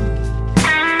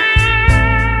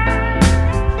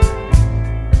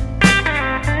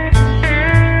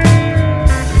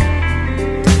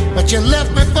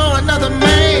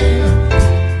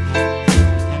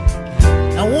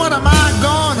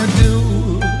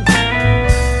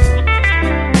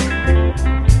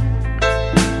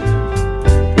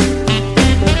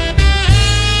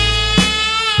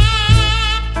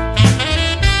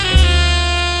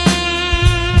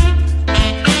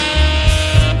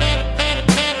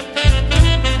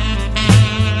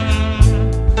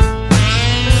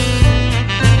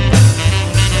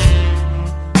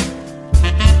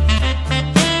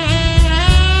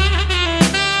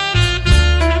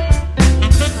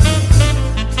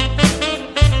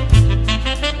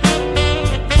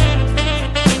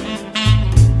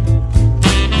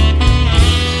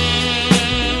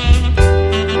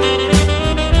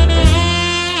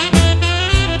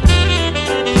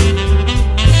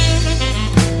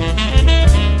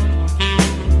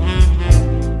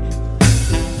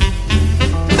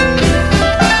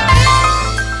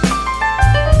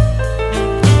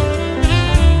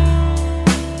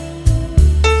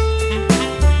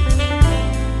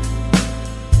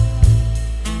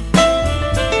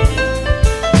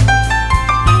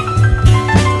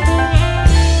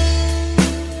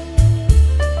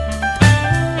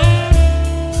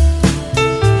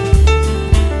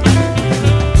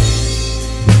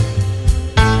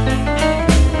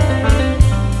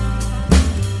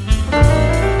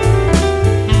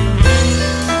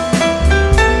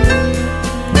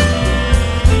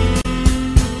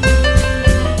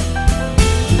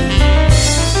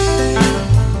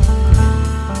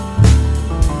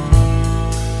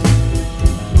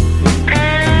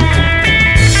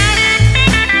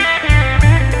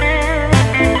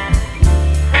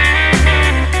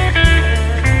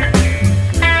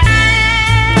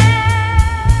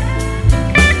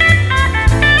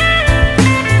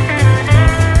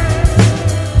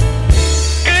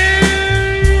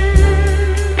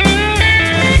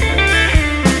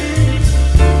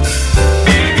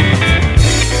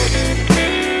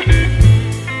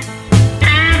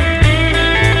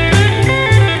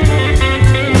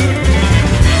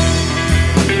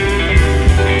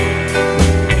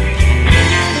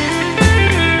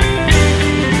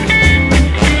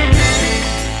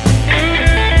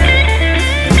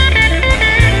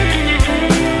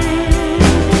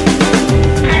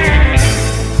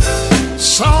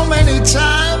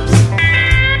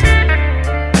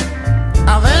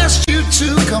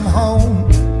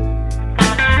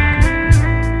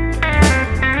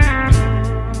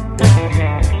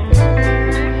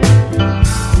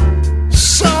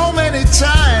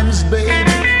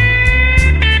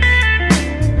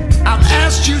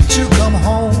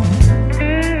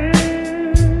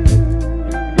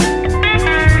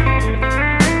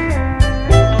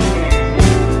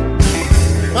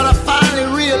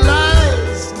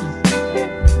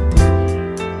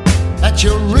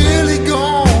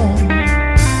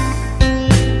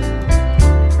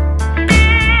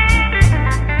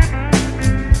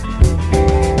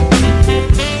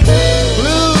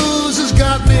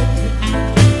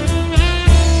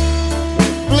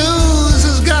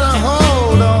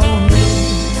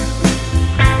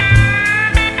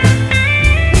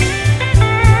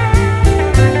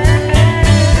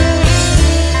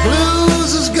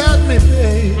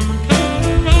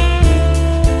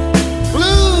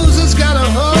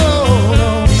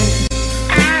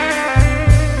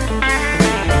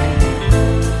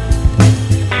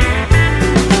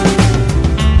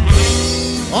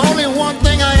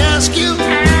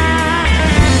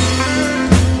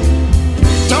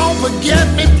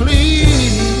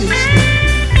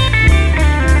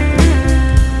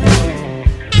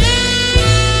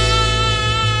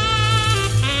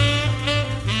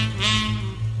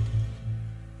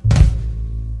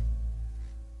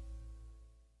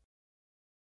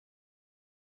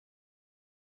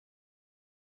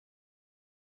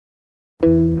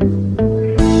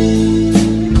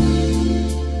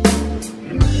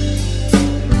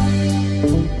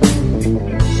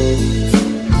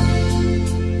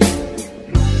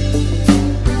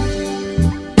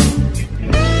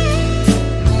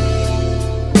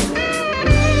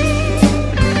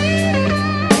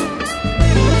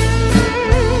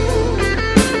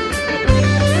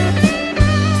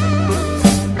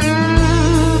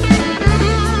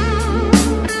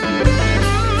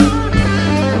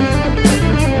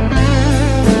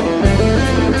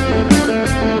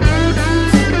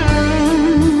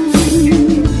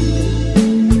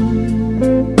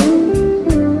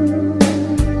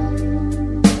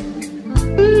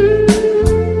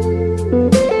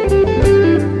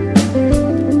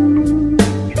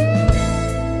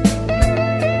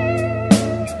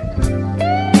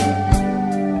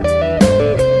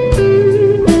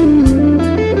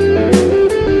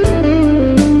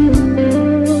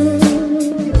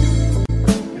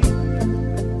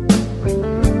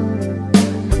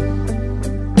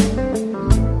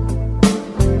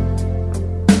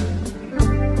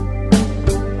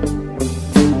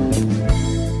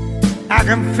 I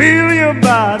can feel your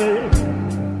body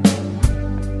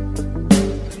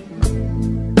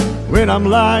when I'm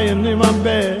lying in my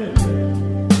bed.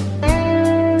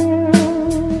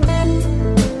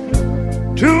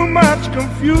 Too much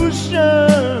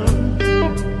confusion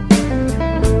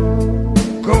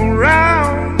go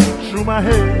round through my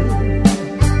head,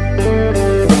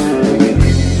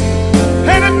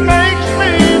 and it makes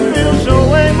me feel so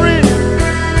angry.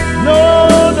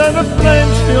 Know that the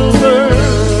flame still burns.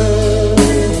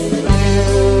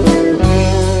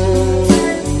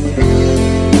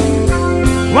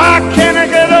 Why can't I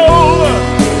get over?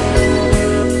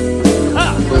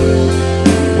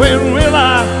 When will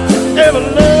I ever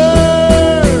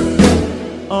learn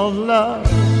of love?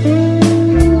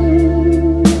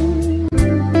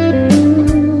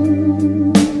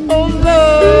 Oh,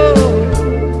 love,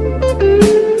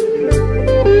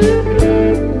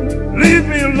 leave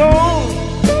me alone.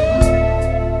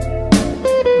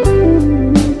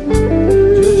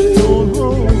 Just go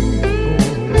home.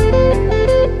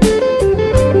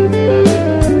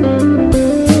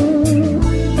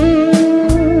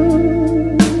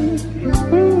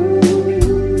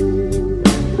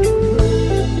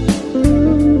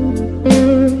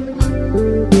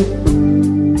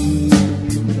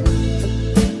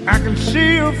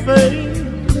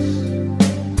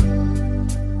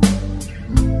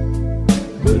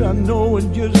 But I know it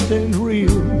just ain't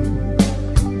real.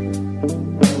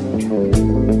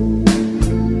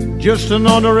 Just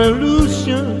another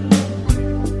illusion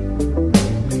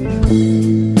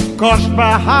caused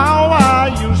by how I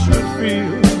used to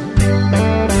feel.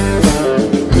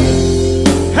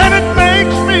 And it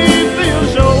makes me feel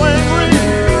so angry.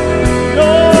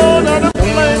 Know that the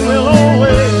flame will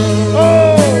always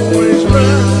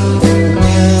burn.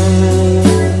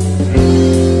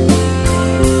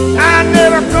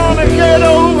 Get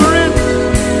over it.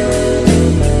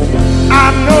 I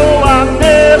know I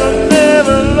never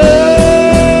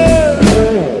learned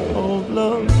of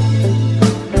love.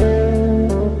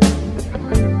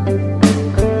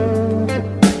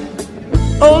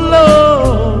 Oh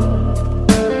Lord,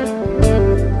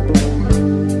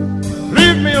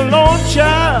 leave me alone,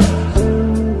 child.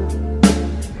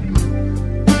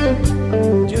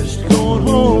 Just going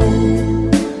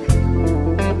home.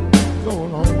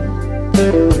 Going home.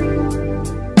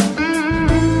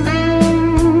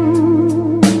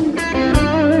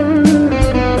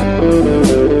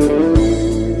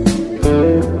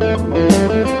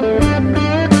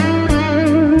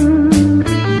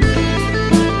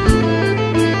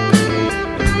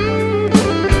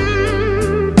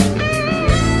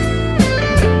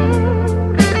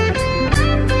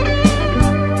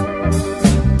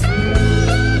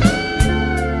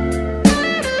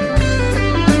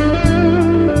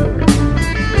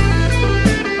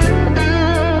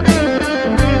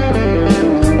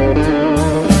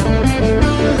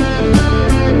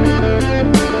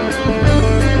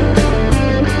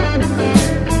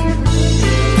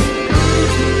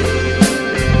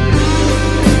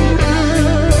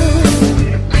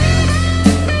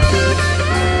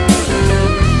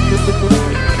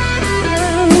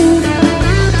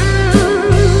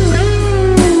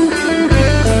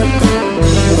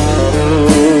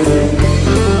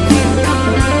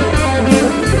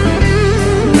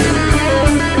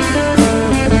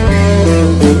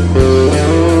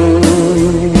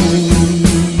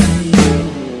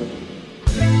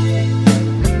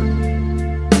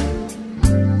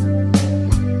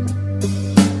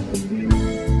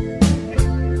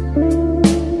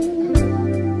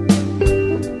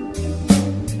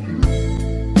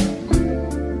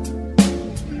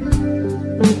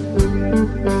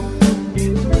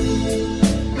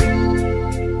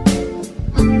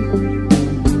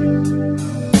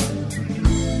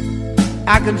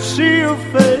 I can see your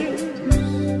face,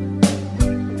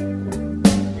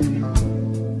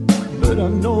 but I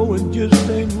know it just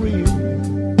ain't real.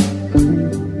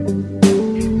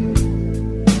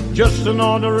 Just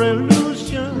another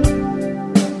illusion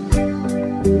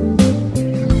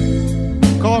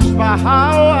caused by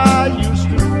how I used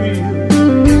to feel.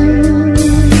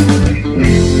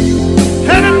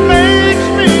 And it makes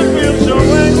me feel so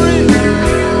angry.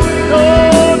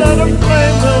 Know that the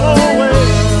flame will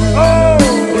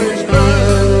always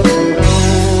burn.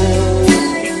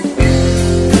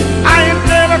 I ain't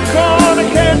never gonna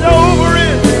get over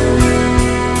it.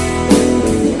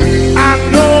 I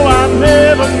know I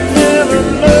never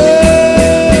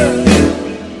learned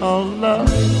of love.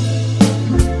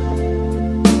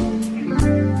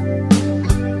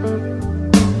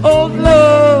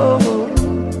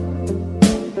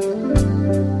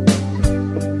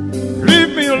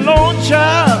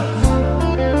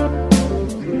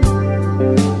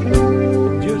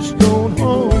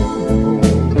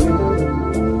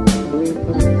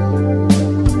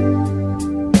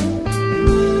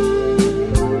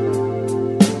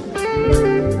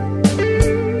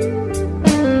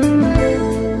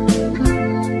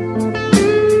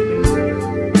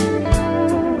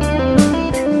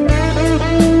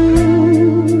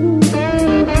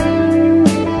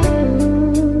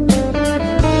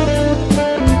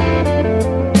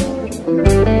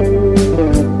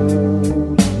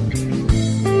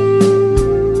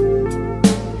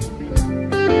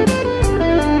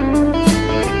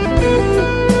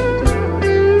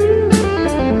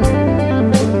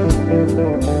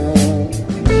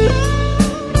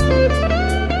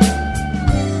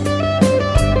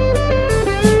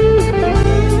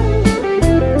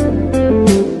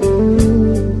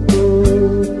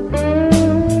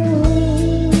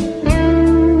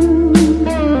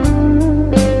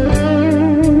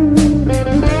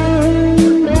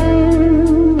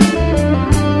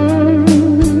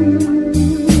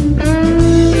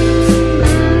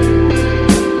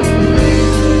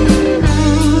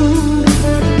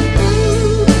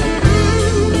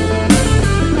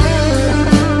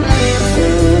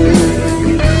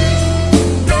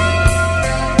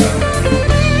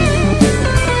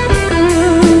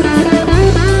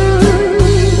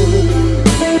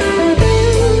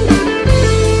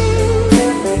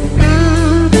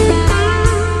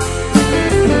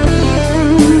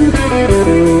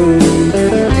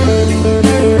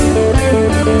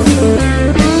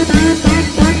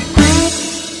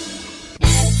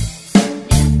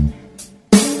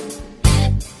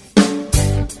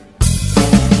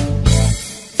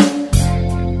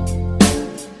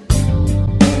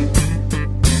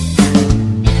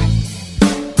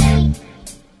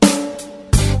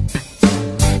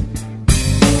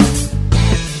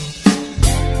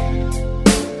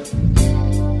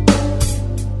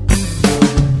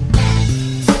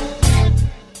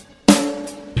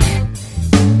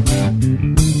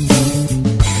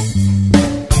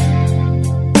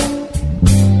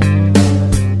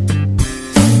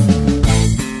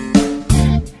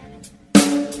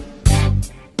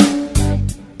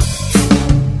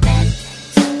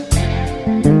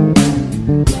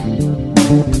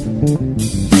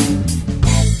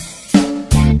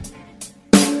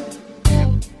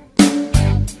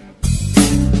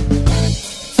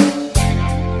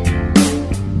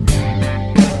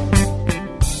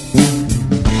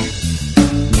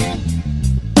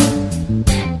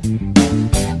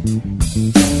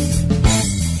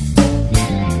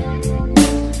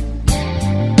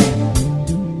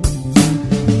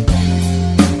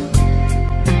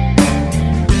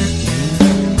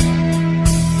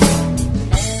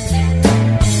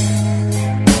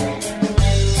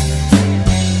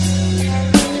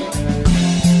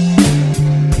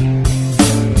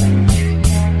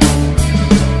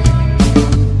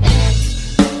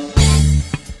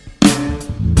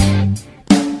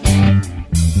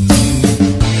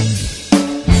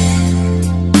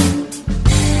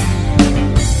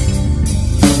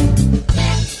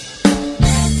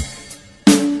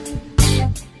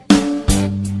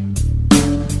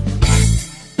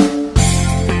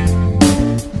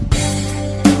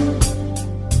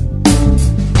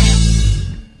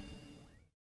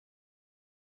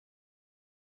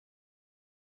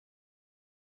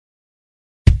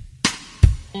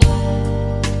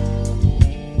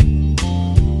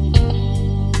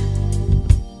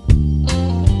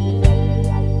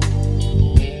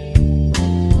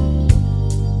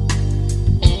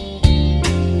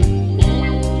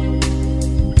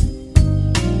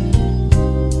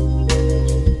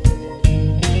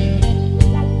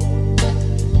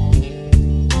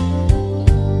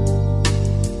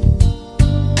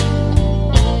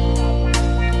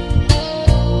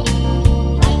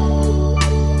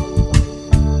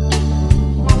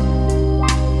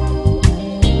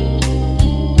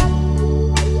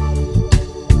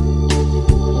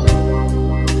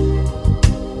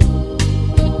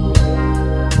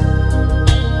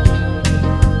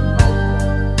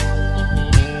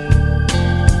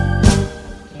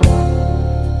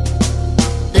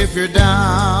 if you're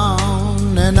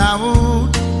down and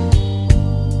out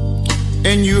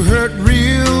and you hurt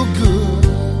real good,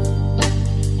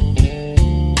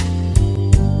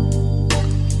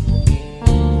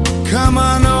 come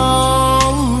on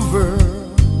over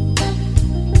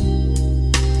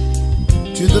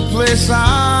to the place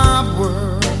I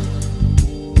work.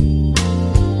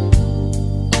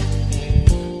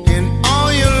 In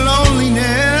all your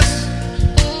loneliness,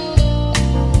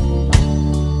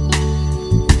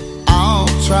 I'll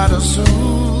try to soothe.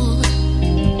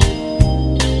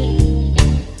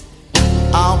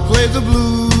 I'll play the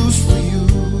blues for you.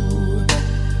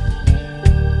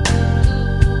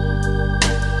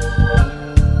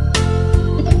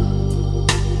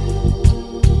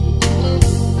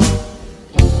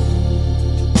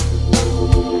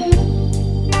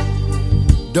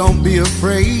 Don't be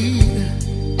afraid,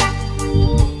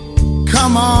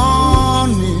 come on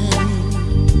in.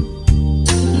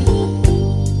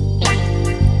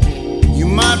 You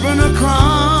might run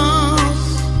across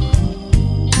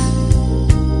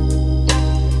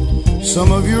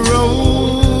some of your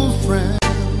old friends.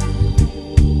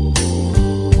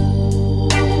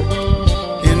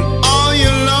 In all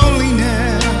your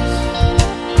loneliness,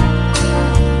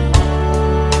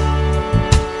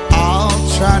 I'll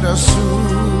try to soothe.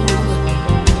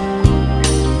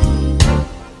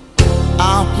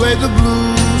 I'll play the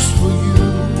blues for you.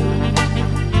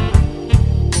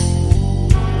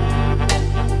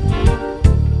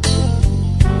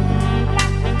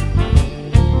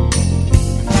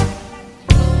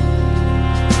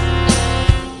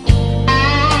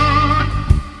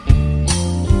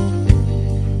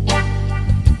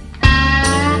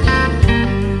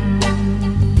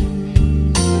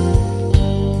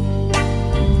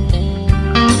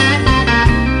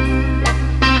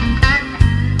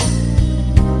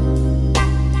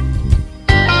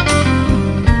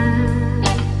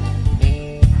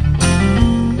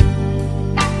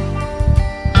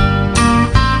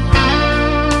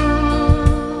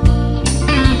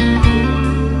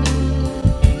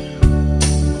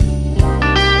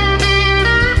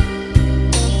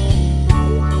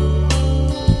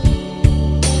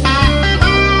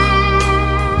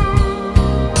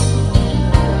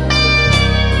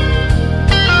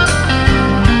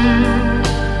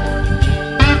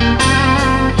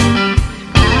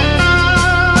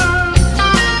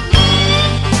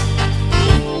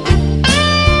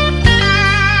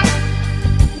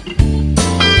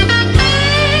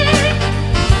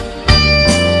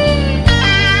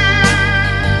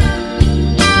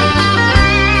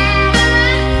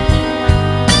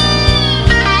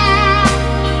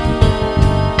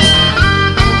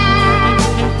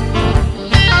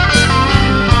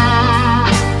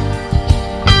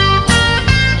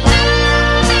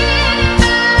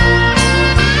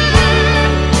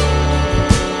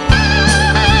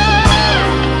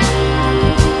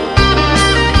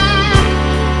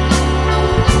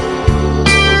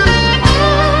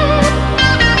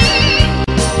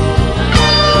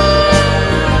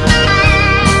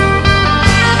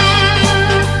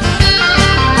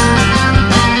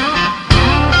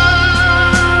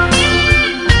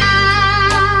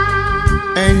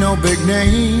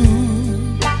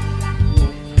 name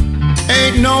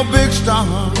ain't no big star.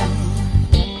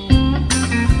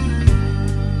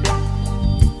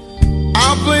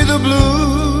 I'll play the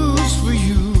blues for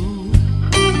you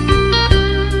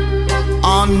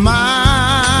on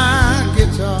my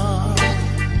guitar.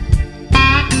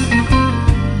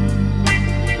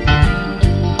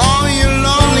 All your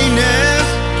loneliness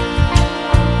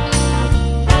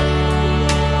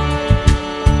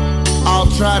I'll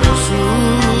try to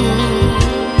soothe.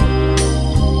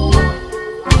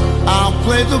 I'll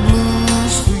play the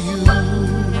blues for you.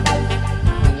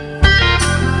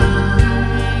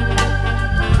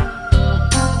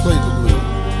 Play the blues.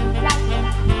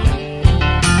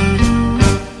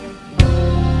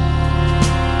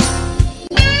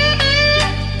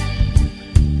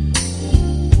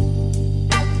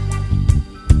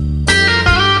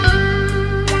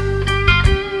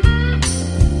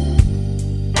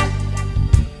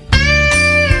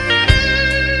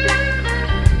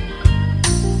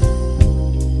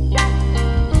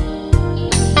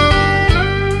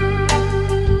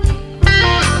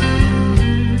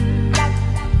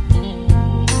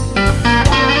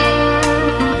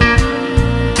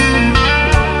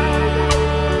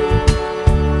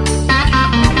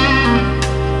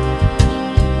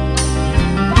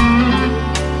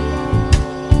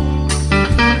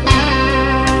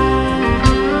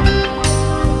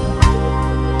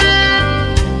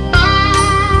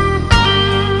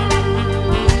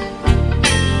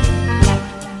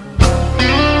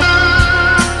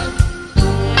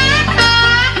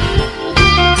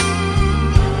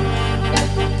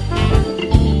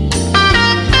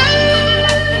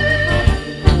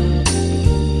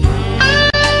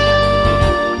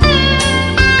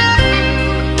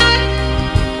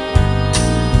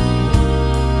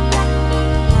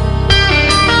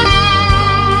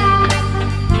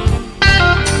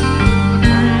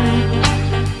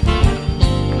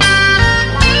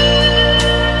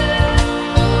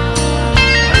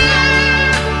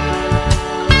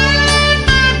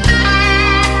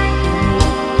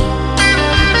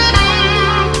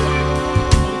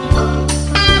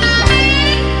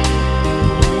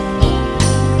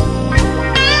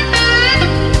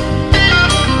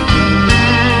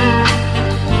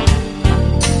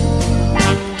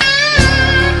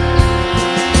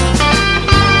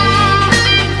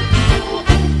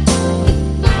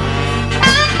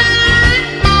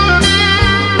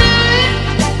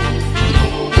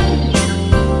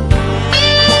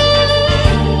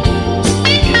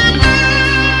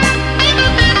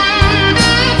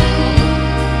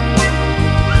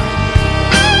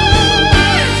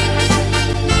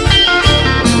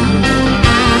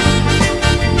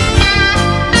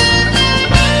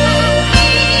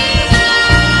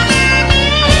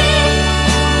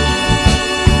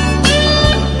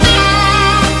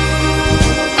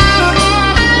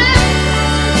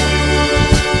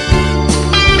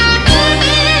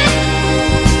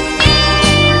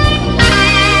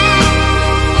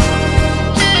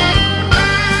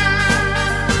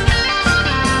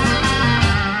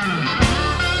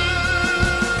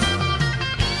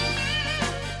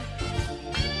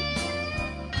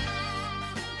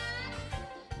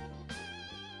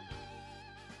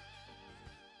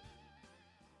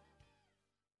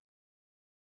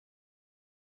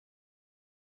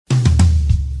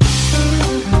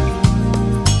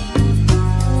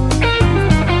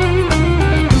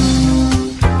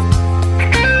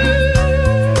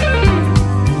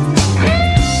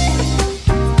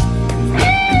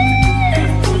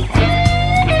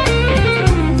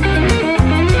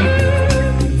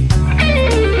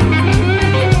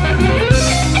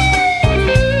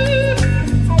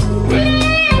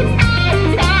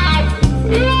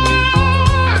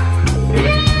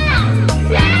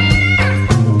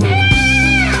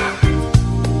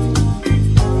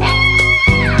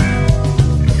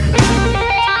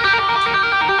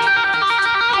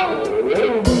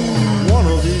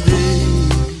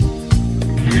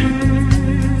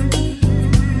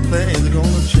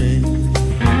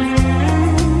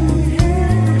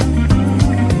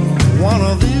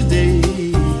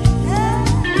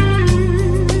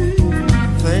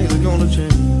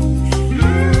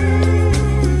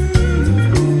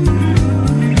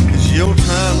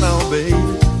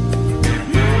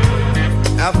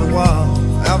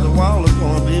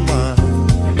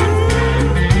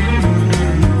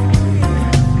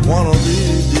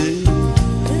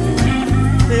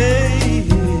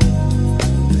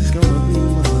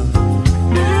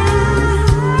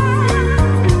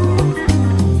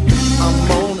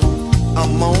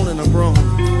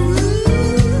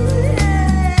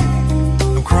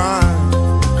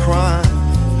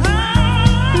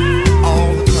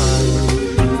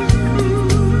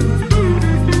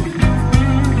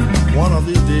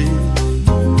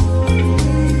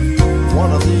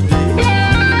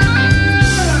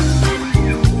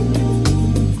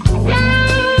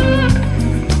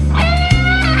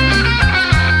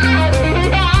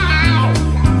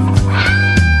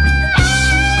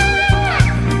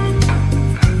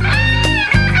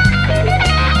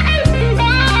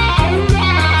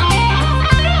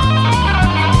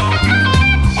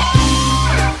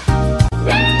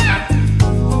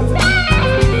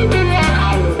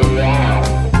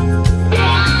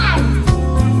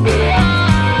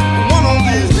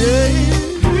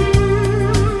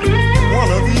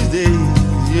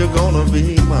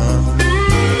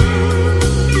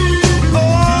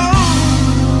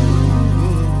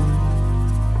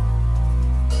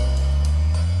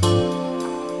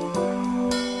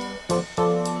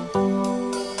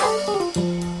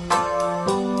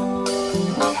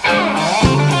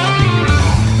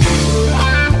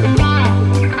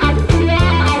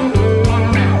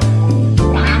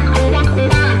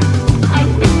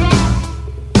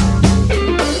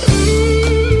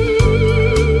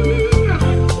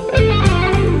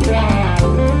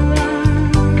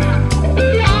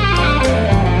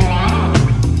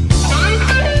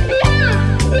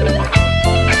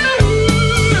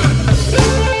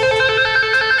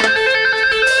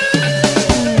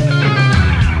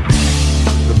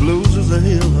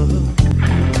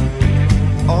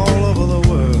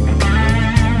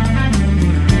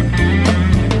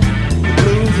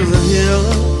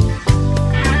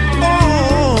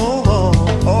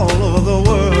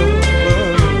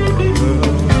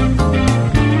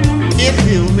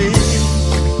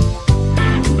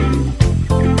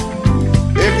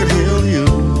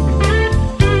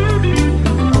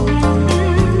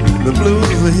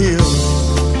 the hill.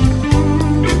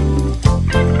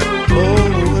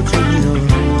 Over the hill.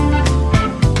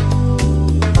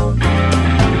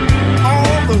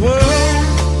 All the world,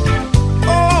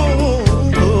 all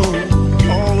over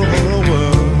the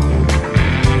world.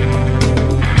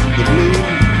 The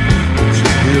blues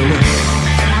hill.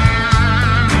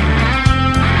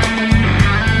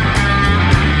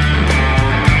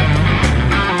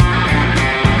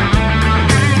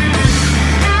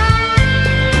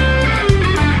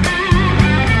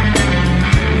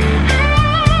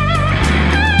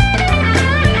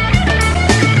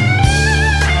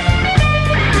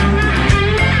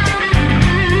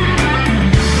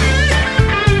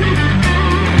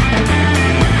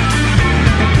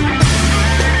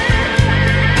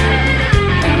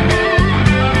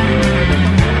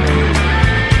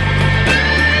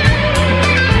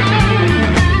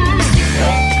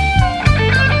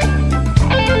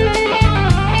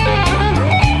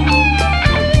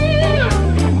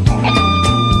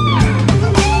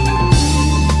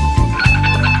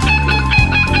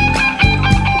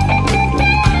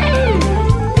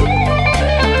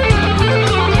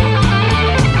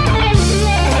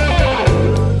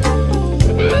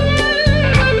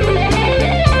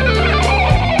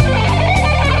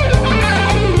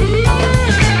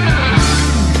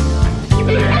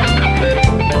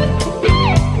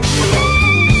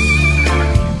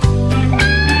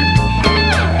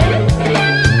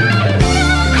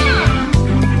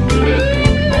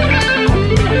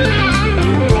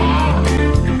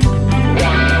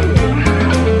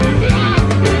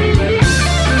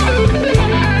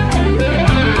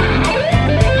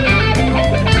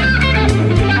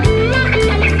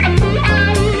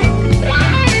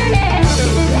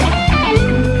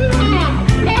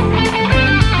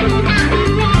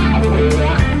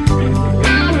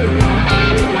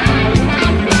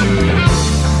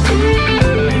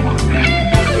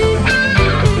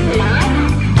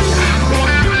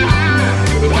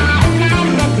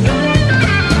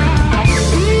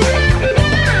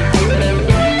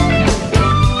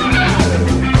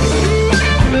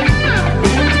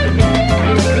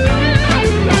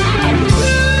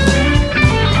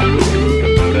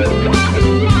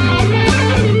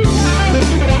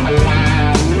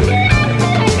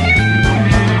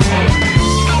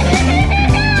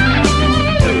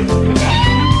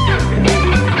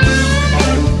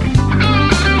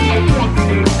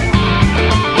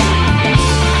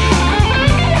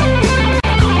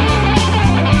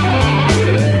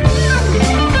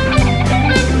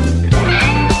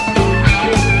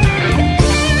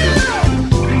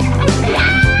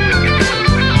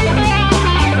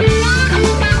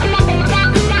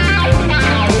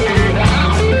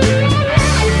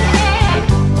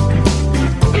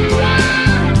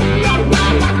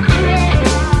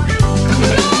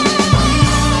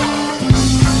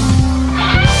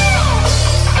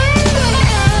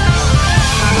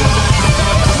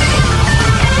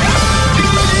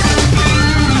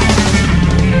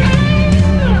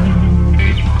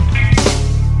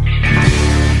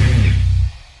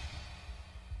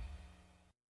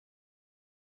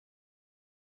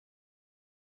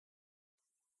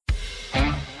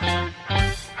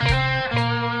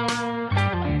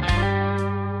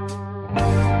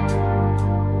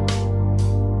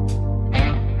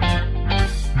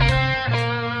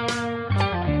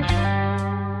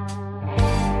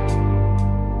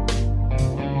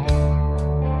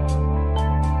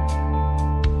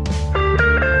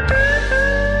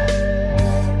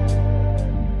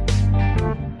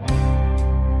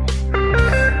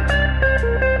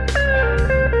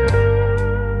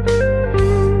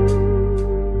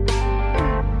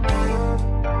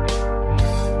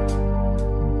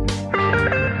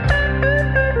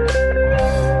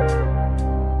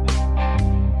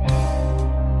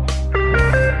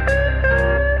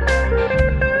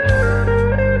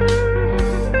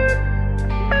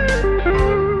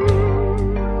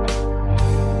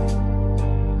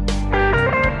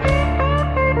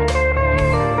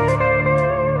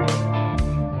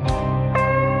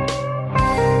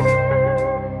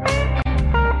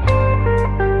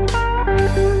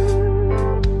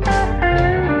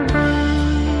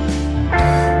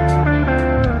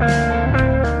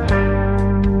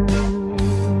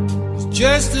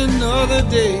 just another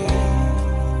day,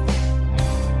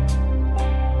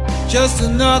 just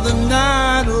another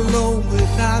night alone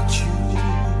without you.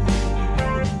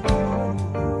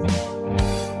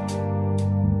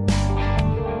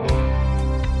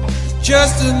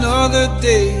 Just another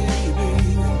day,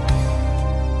 baby.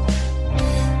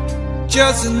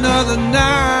 Just another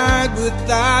night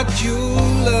without your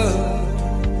love.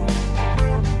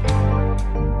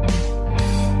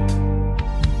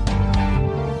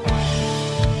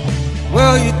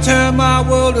 turn my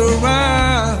world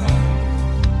around,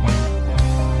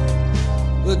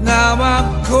 but now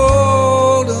I'm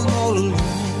cold and all alone.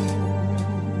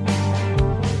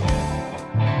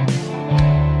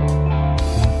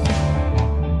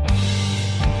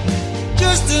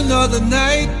 Just another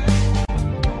night,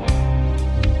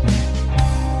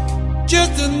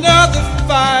 just another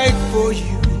fight for you.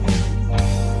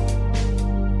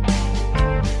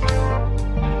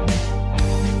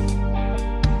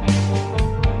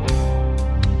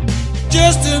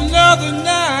 Just another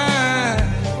night.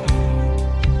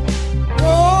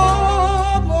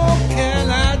 What more can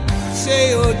I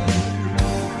say or do?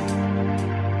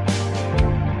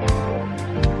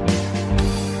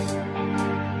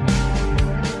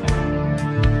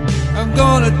 I'm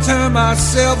gonna turn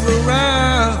myself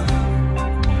around.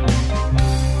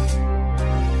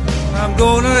 I'm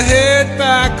gonna head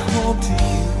back home to you.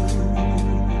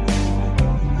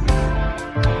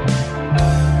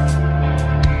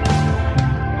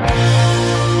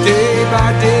 Day by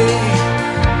day,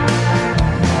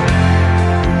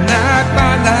 night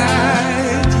by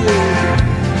night, yeah.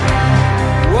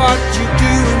 What you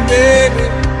doing, baby?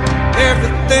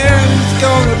 Everything's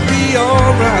gonna be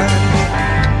alright.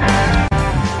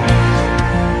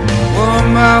 One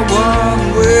by one,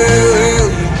 will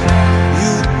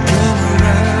you come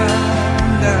around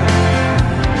now?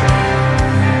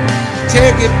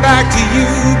 Take it back to you,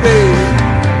 baby.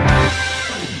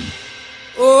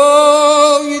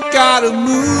 Oh, you gotta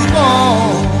move on.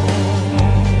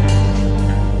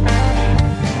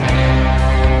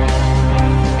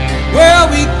 Well,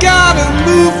 we gotta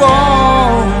move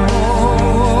on.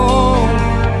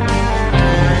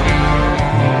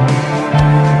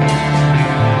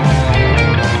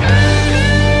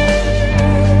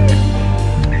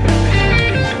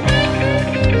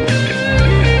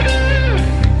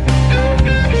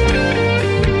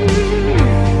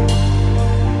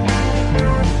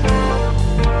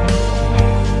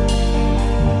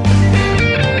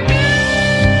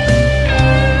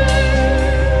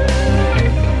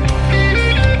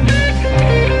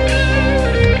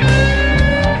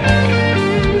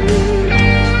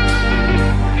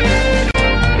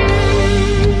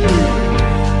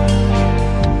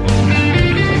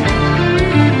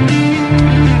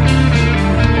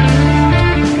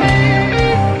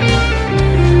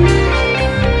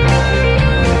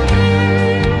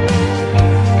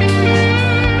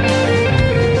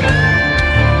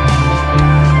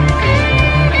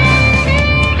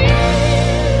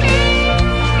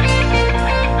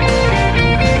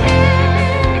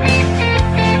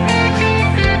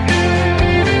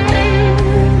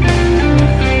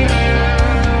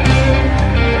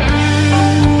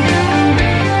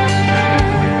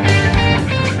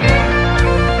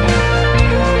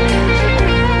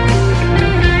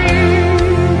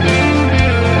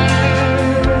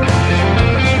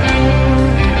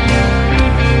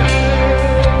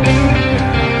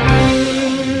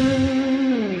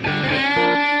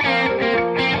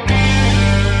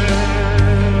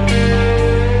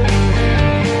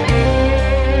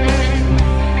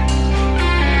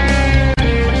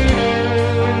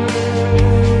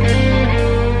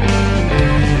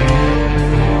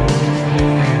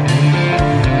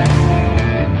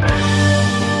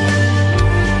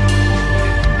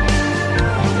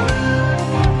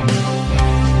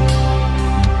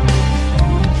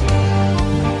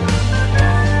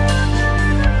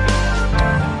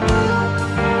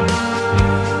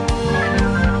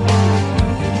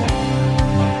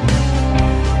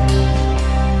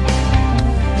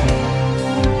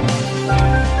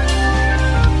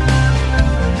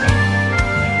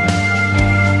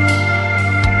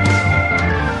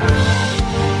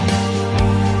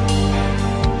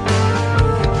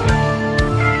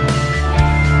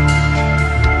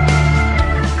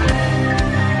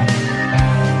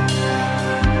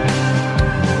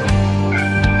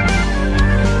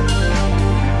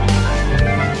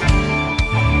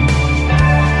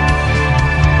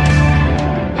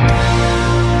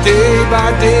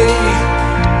 By day,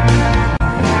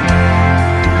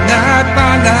 night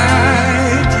by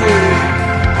night, yeah.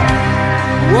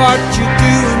 What you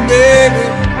doing, baby?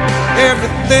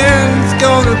 Everything's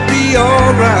gonna be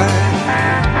alright.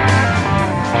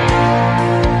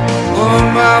 One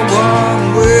by one,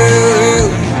 will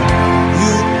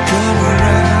you come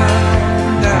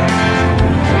around now?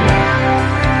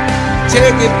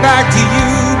 Take it back to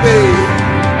you, baby.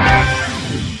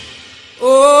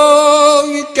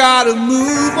 Oh, you gotta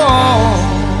move on.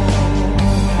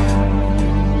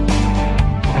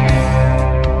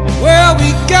 Well,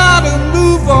 we gotta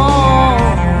move on.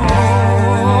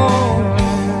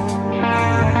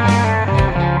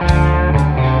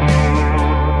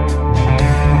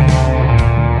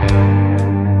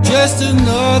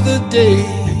 day,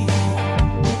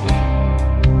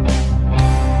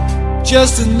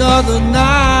 just another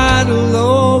night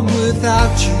alone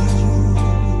without you.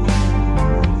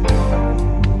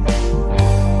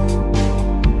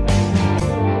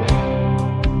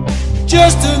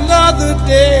 Just another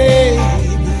day,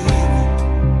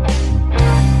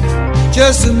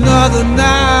 just another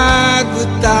night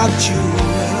without you.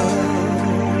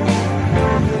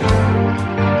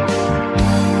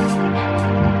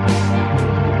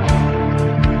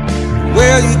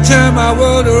 Well, you turn my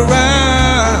world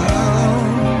around.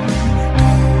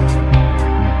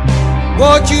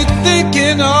 What you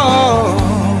thinking of?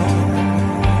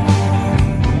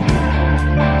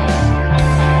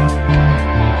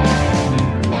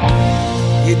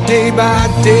 You day by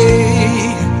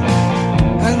day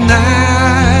and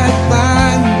night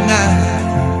by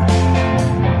night.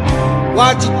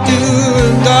 What you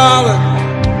doing, darling?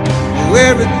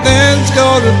 Everything's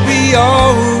gonna be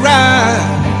alright.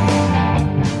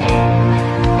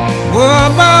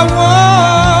 One by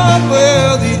one,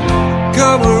 will you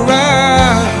come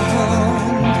around?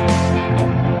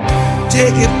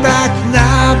 Take it back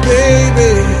now,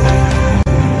 baby.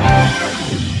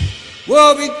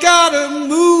 Well, we gotta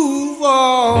move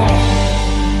on.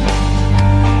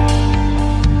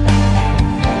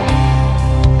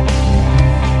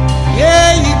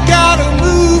 Yeah, you gotta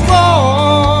move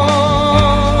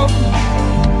on.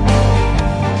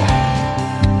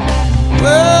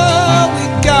 Well, we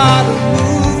gotta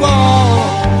move on.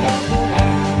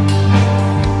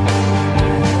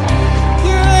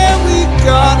 Yeah, we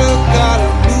gotta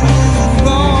move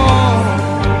on.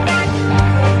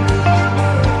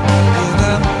 And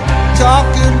I'm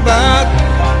talking about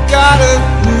gotta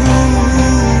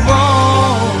move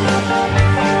on.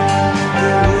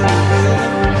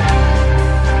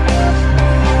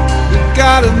 We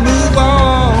gotta move on.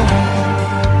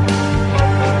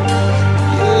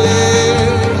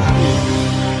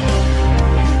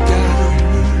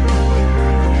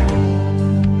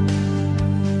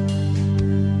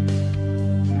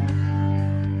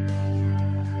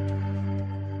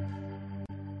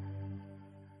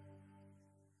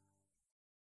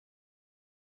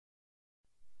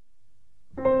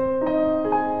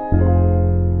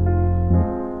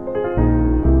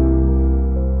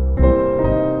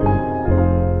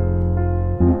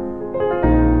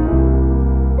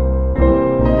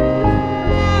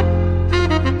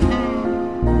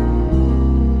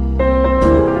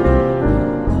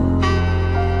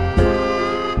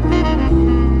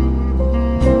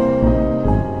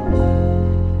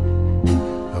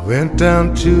 Went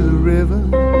down to the river,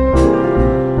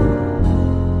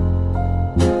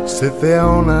 sit there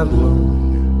all night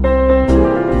long,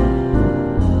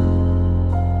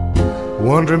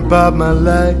 wondering about my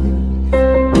life,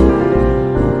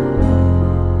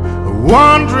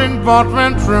 wondering what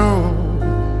went wrong,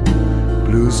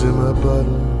 blues in my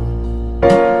bottle.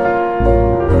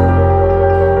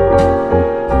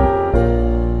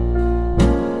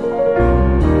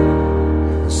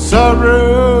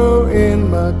 Sorrow in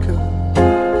my cup.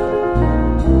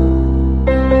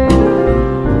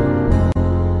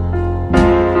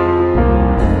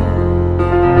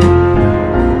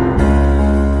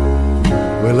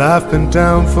 Well, I've been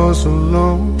down for so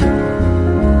long,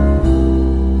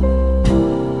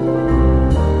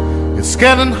 it's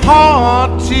getting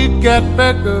hard to get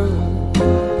better.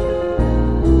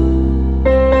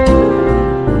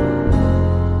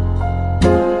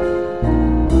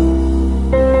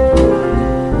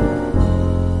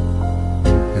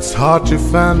 It's hard to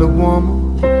find a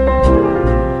woman,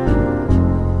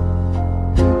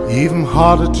 even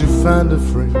harder to find a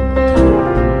friend.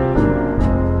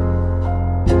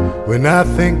 When I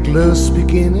think love's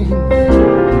beginning,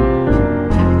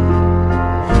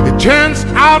 it turns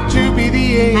out to be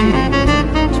the end.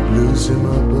 It's blues in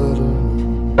my bottle.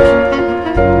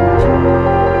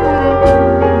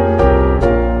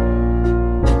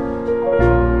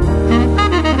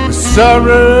 The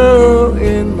sorrow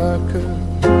in my cup.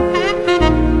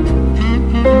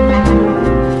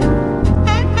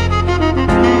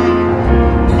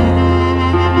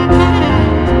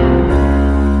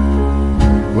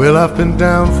 Well, I've been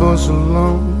down for so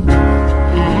long,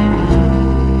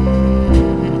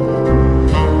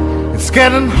 it's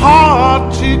getting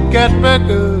hard to get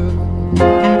better.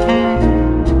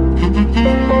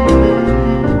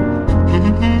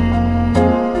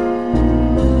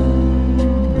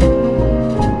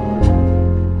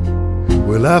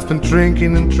 Well, I've been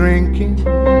drinking and drinking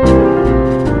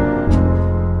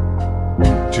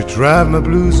to drive my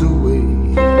blues away.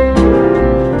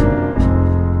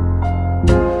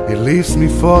 It leaves me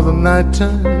for the night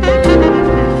time,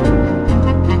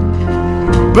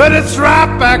 but it's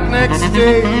right back next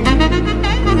day.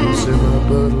 Blues in my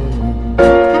bottle.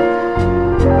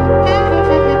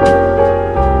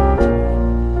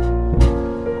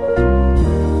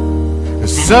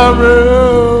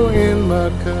 Sorrow in my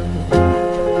cup.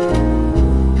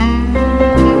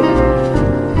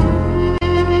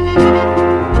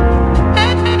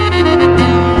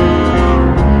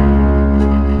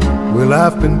 Well,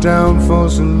 I've been down for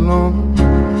so long,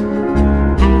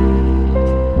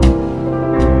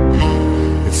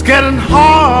 it's getting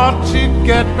hard to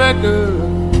get better.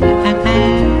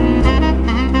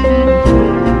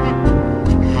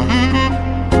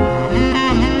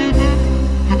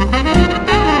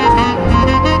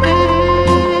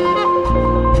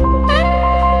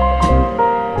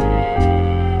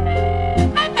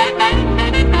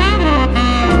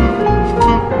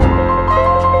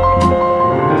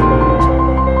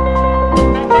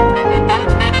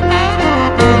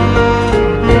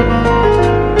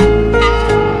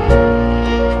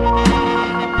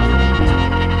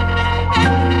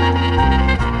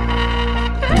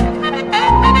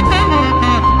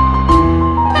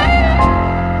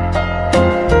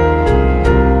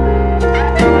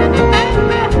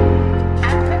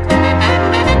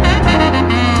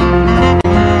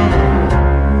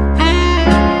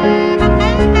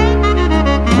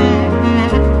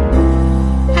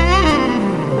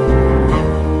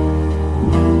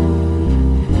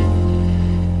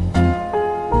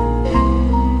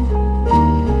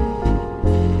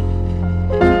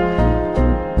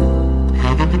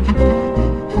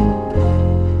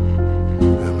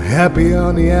 Happy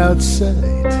on the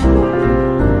outside,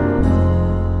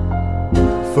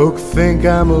 folk think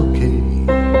I'm okay,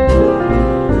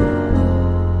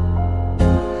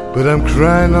 but I'm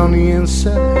crying on the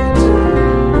inside.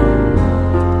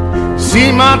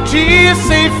 See my tears,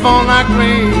 they fall like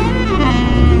rain.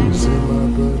 Blues in my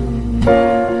bottle.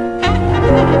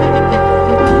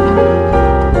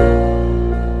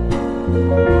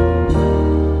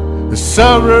 The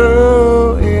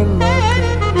sorrow in my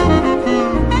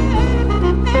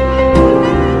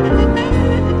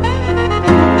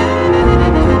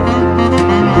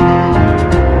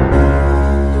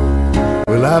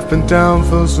I've been down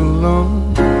for so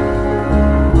long,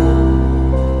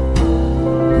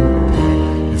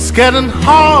 it's getting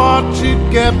hard to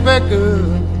get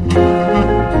better.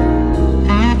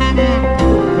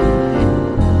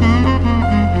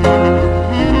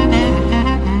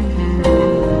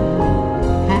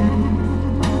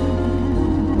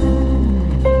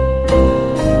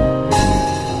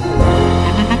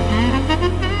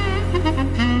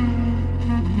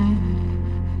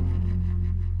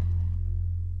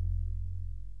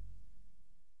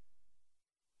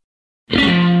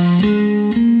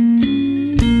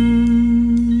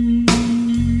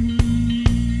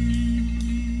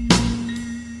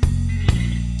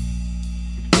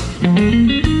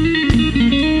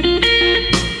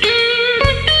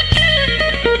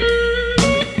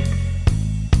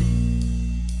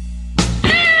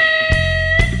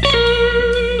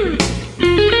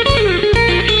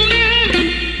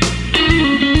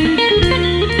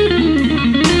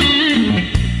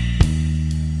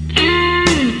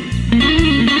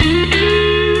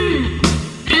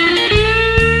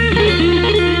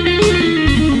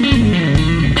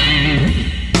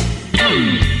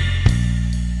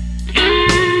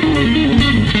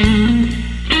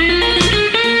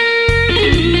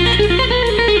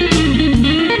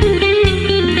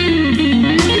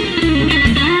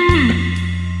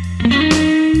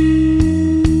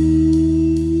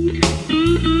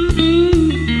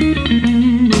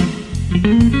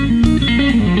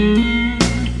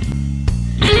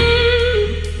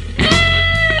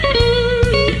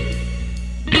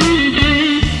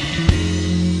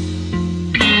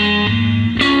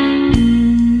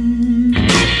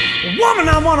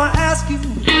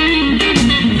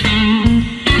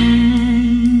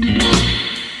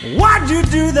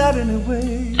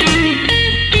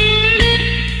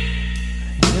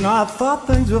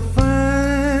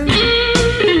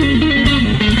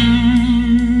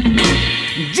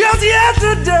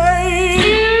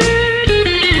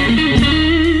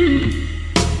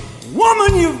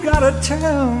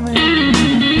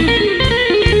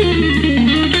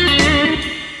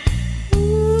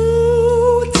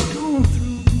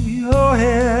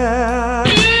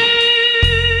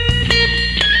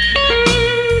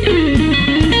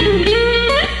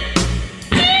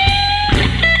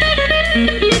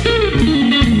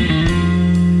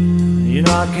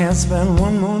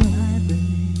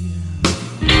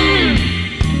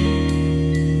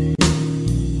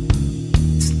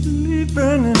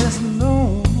 Sleeping in this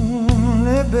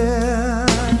lonely bed.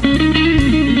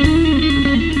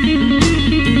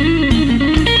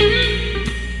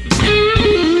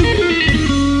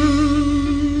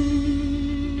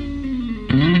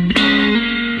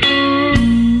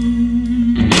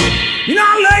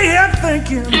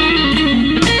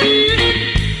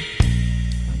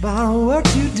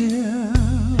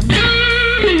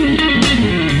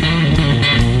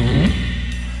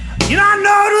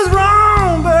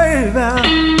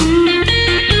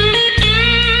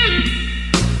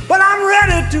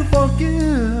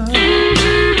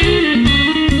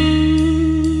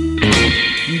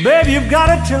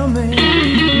 tell me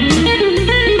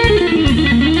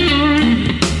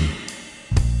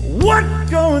what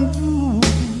going through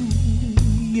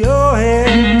your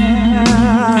head.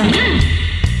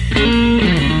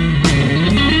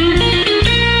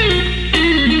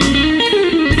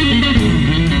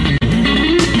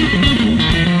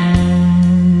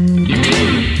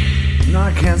 No,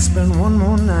 I can't spend one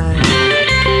more night.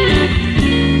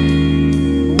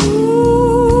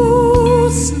 Ooh,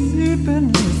 sleeping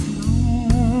in this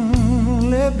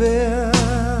lonely bed.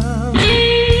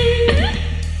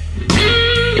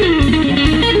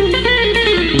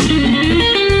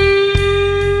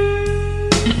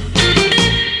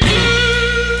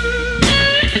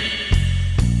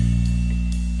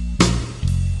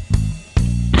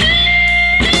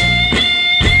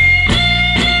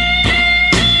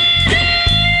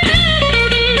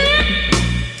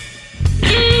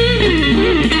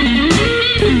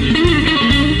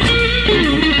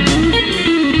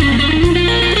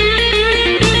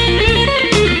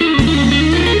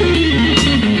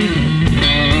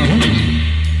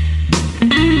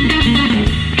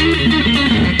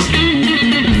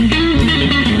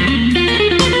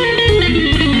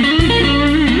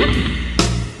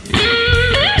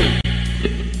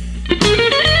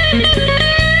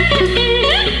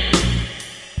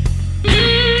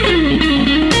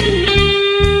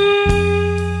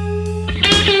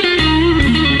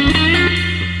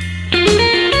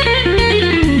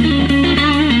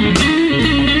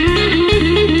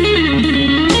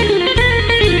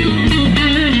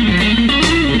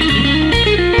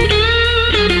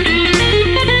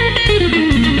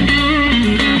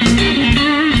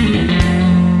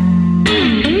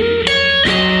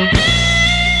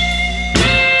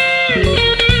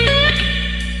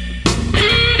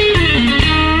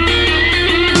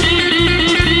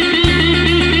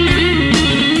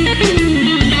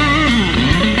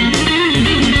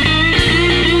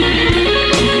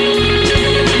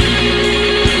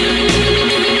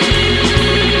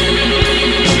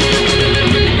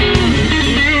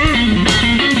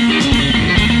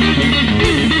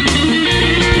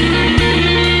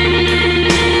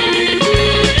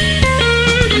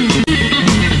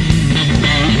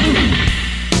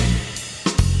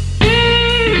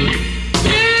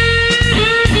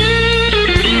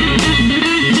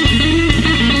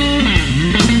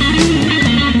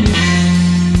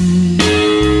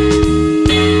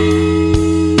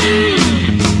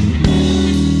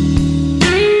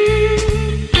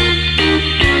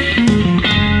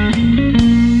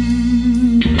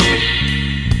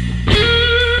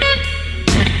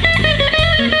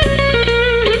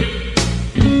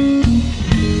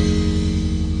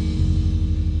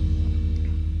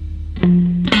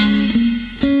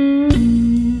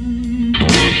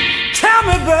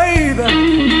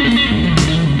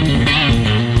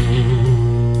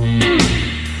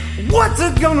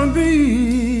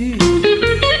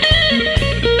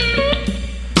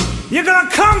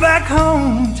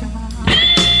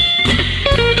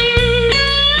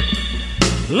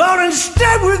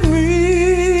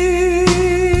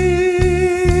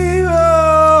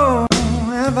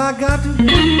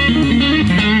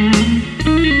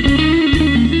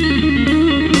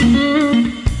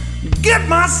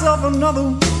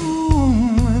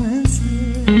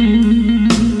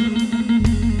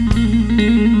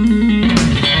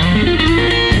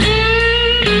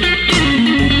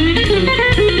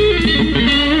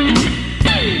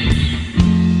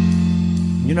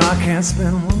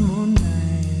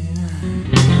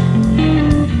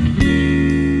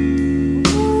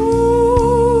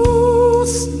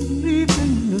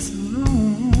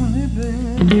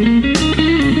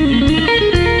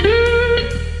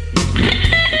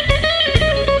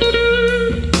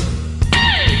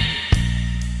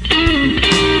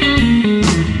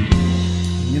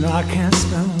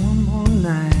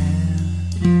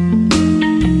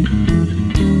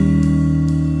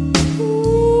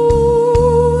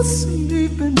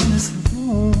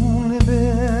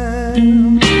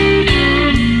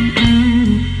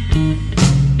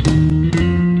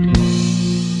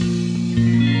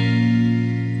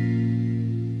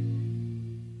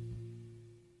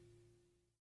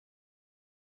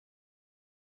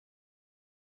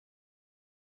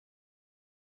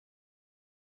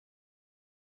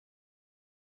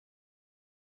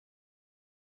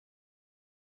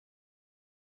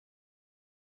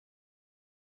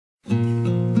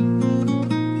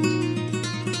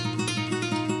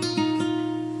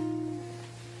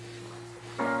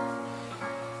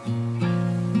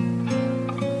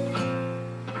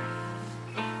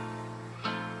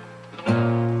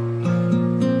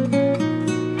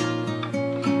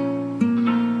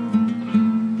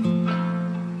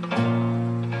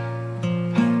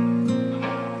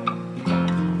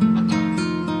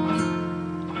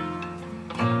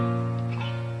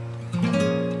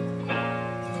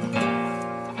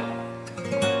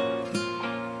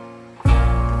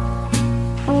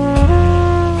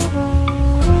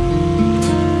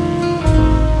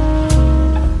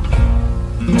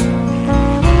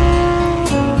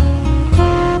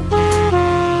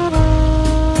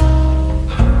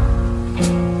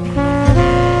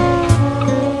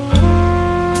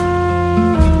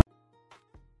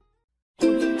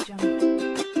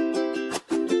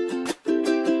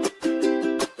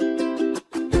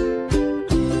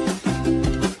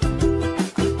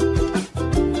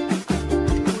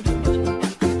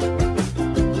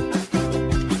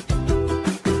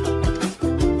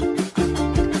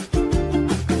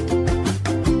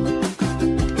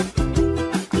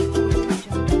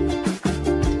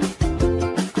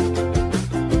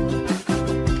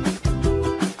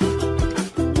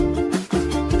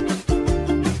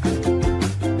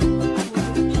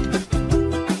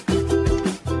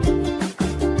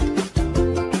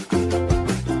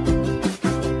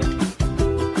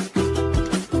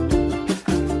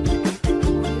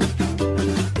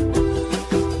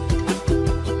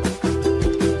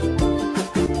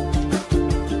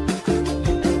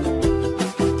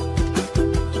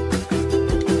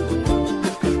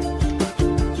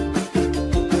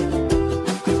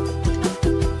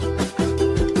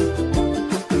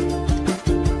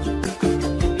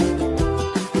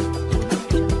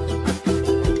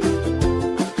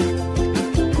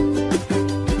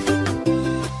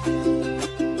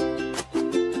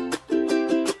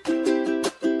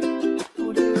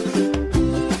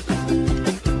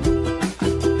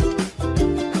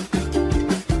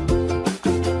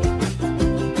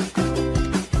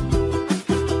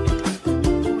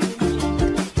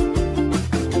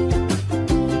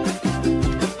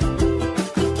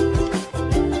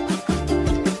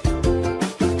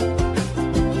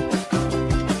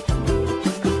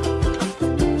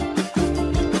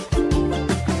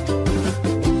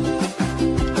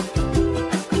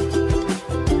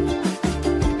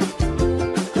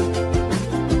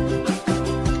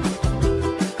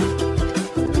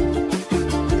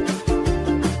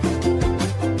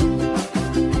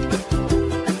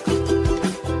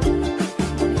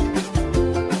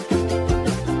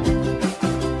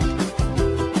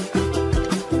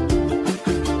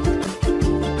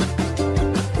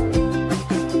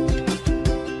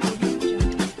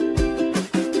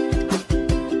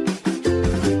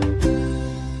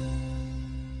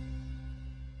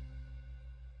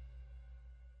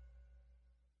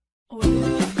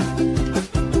 Oh,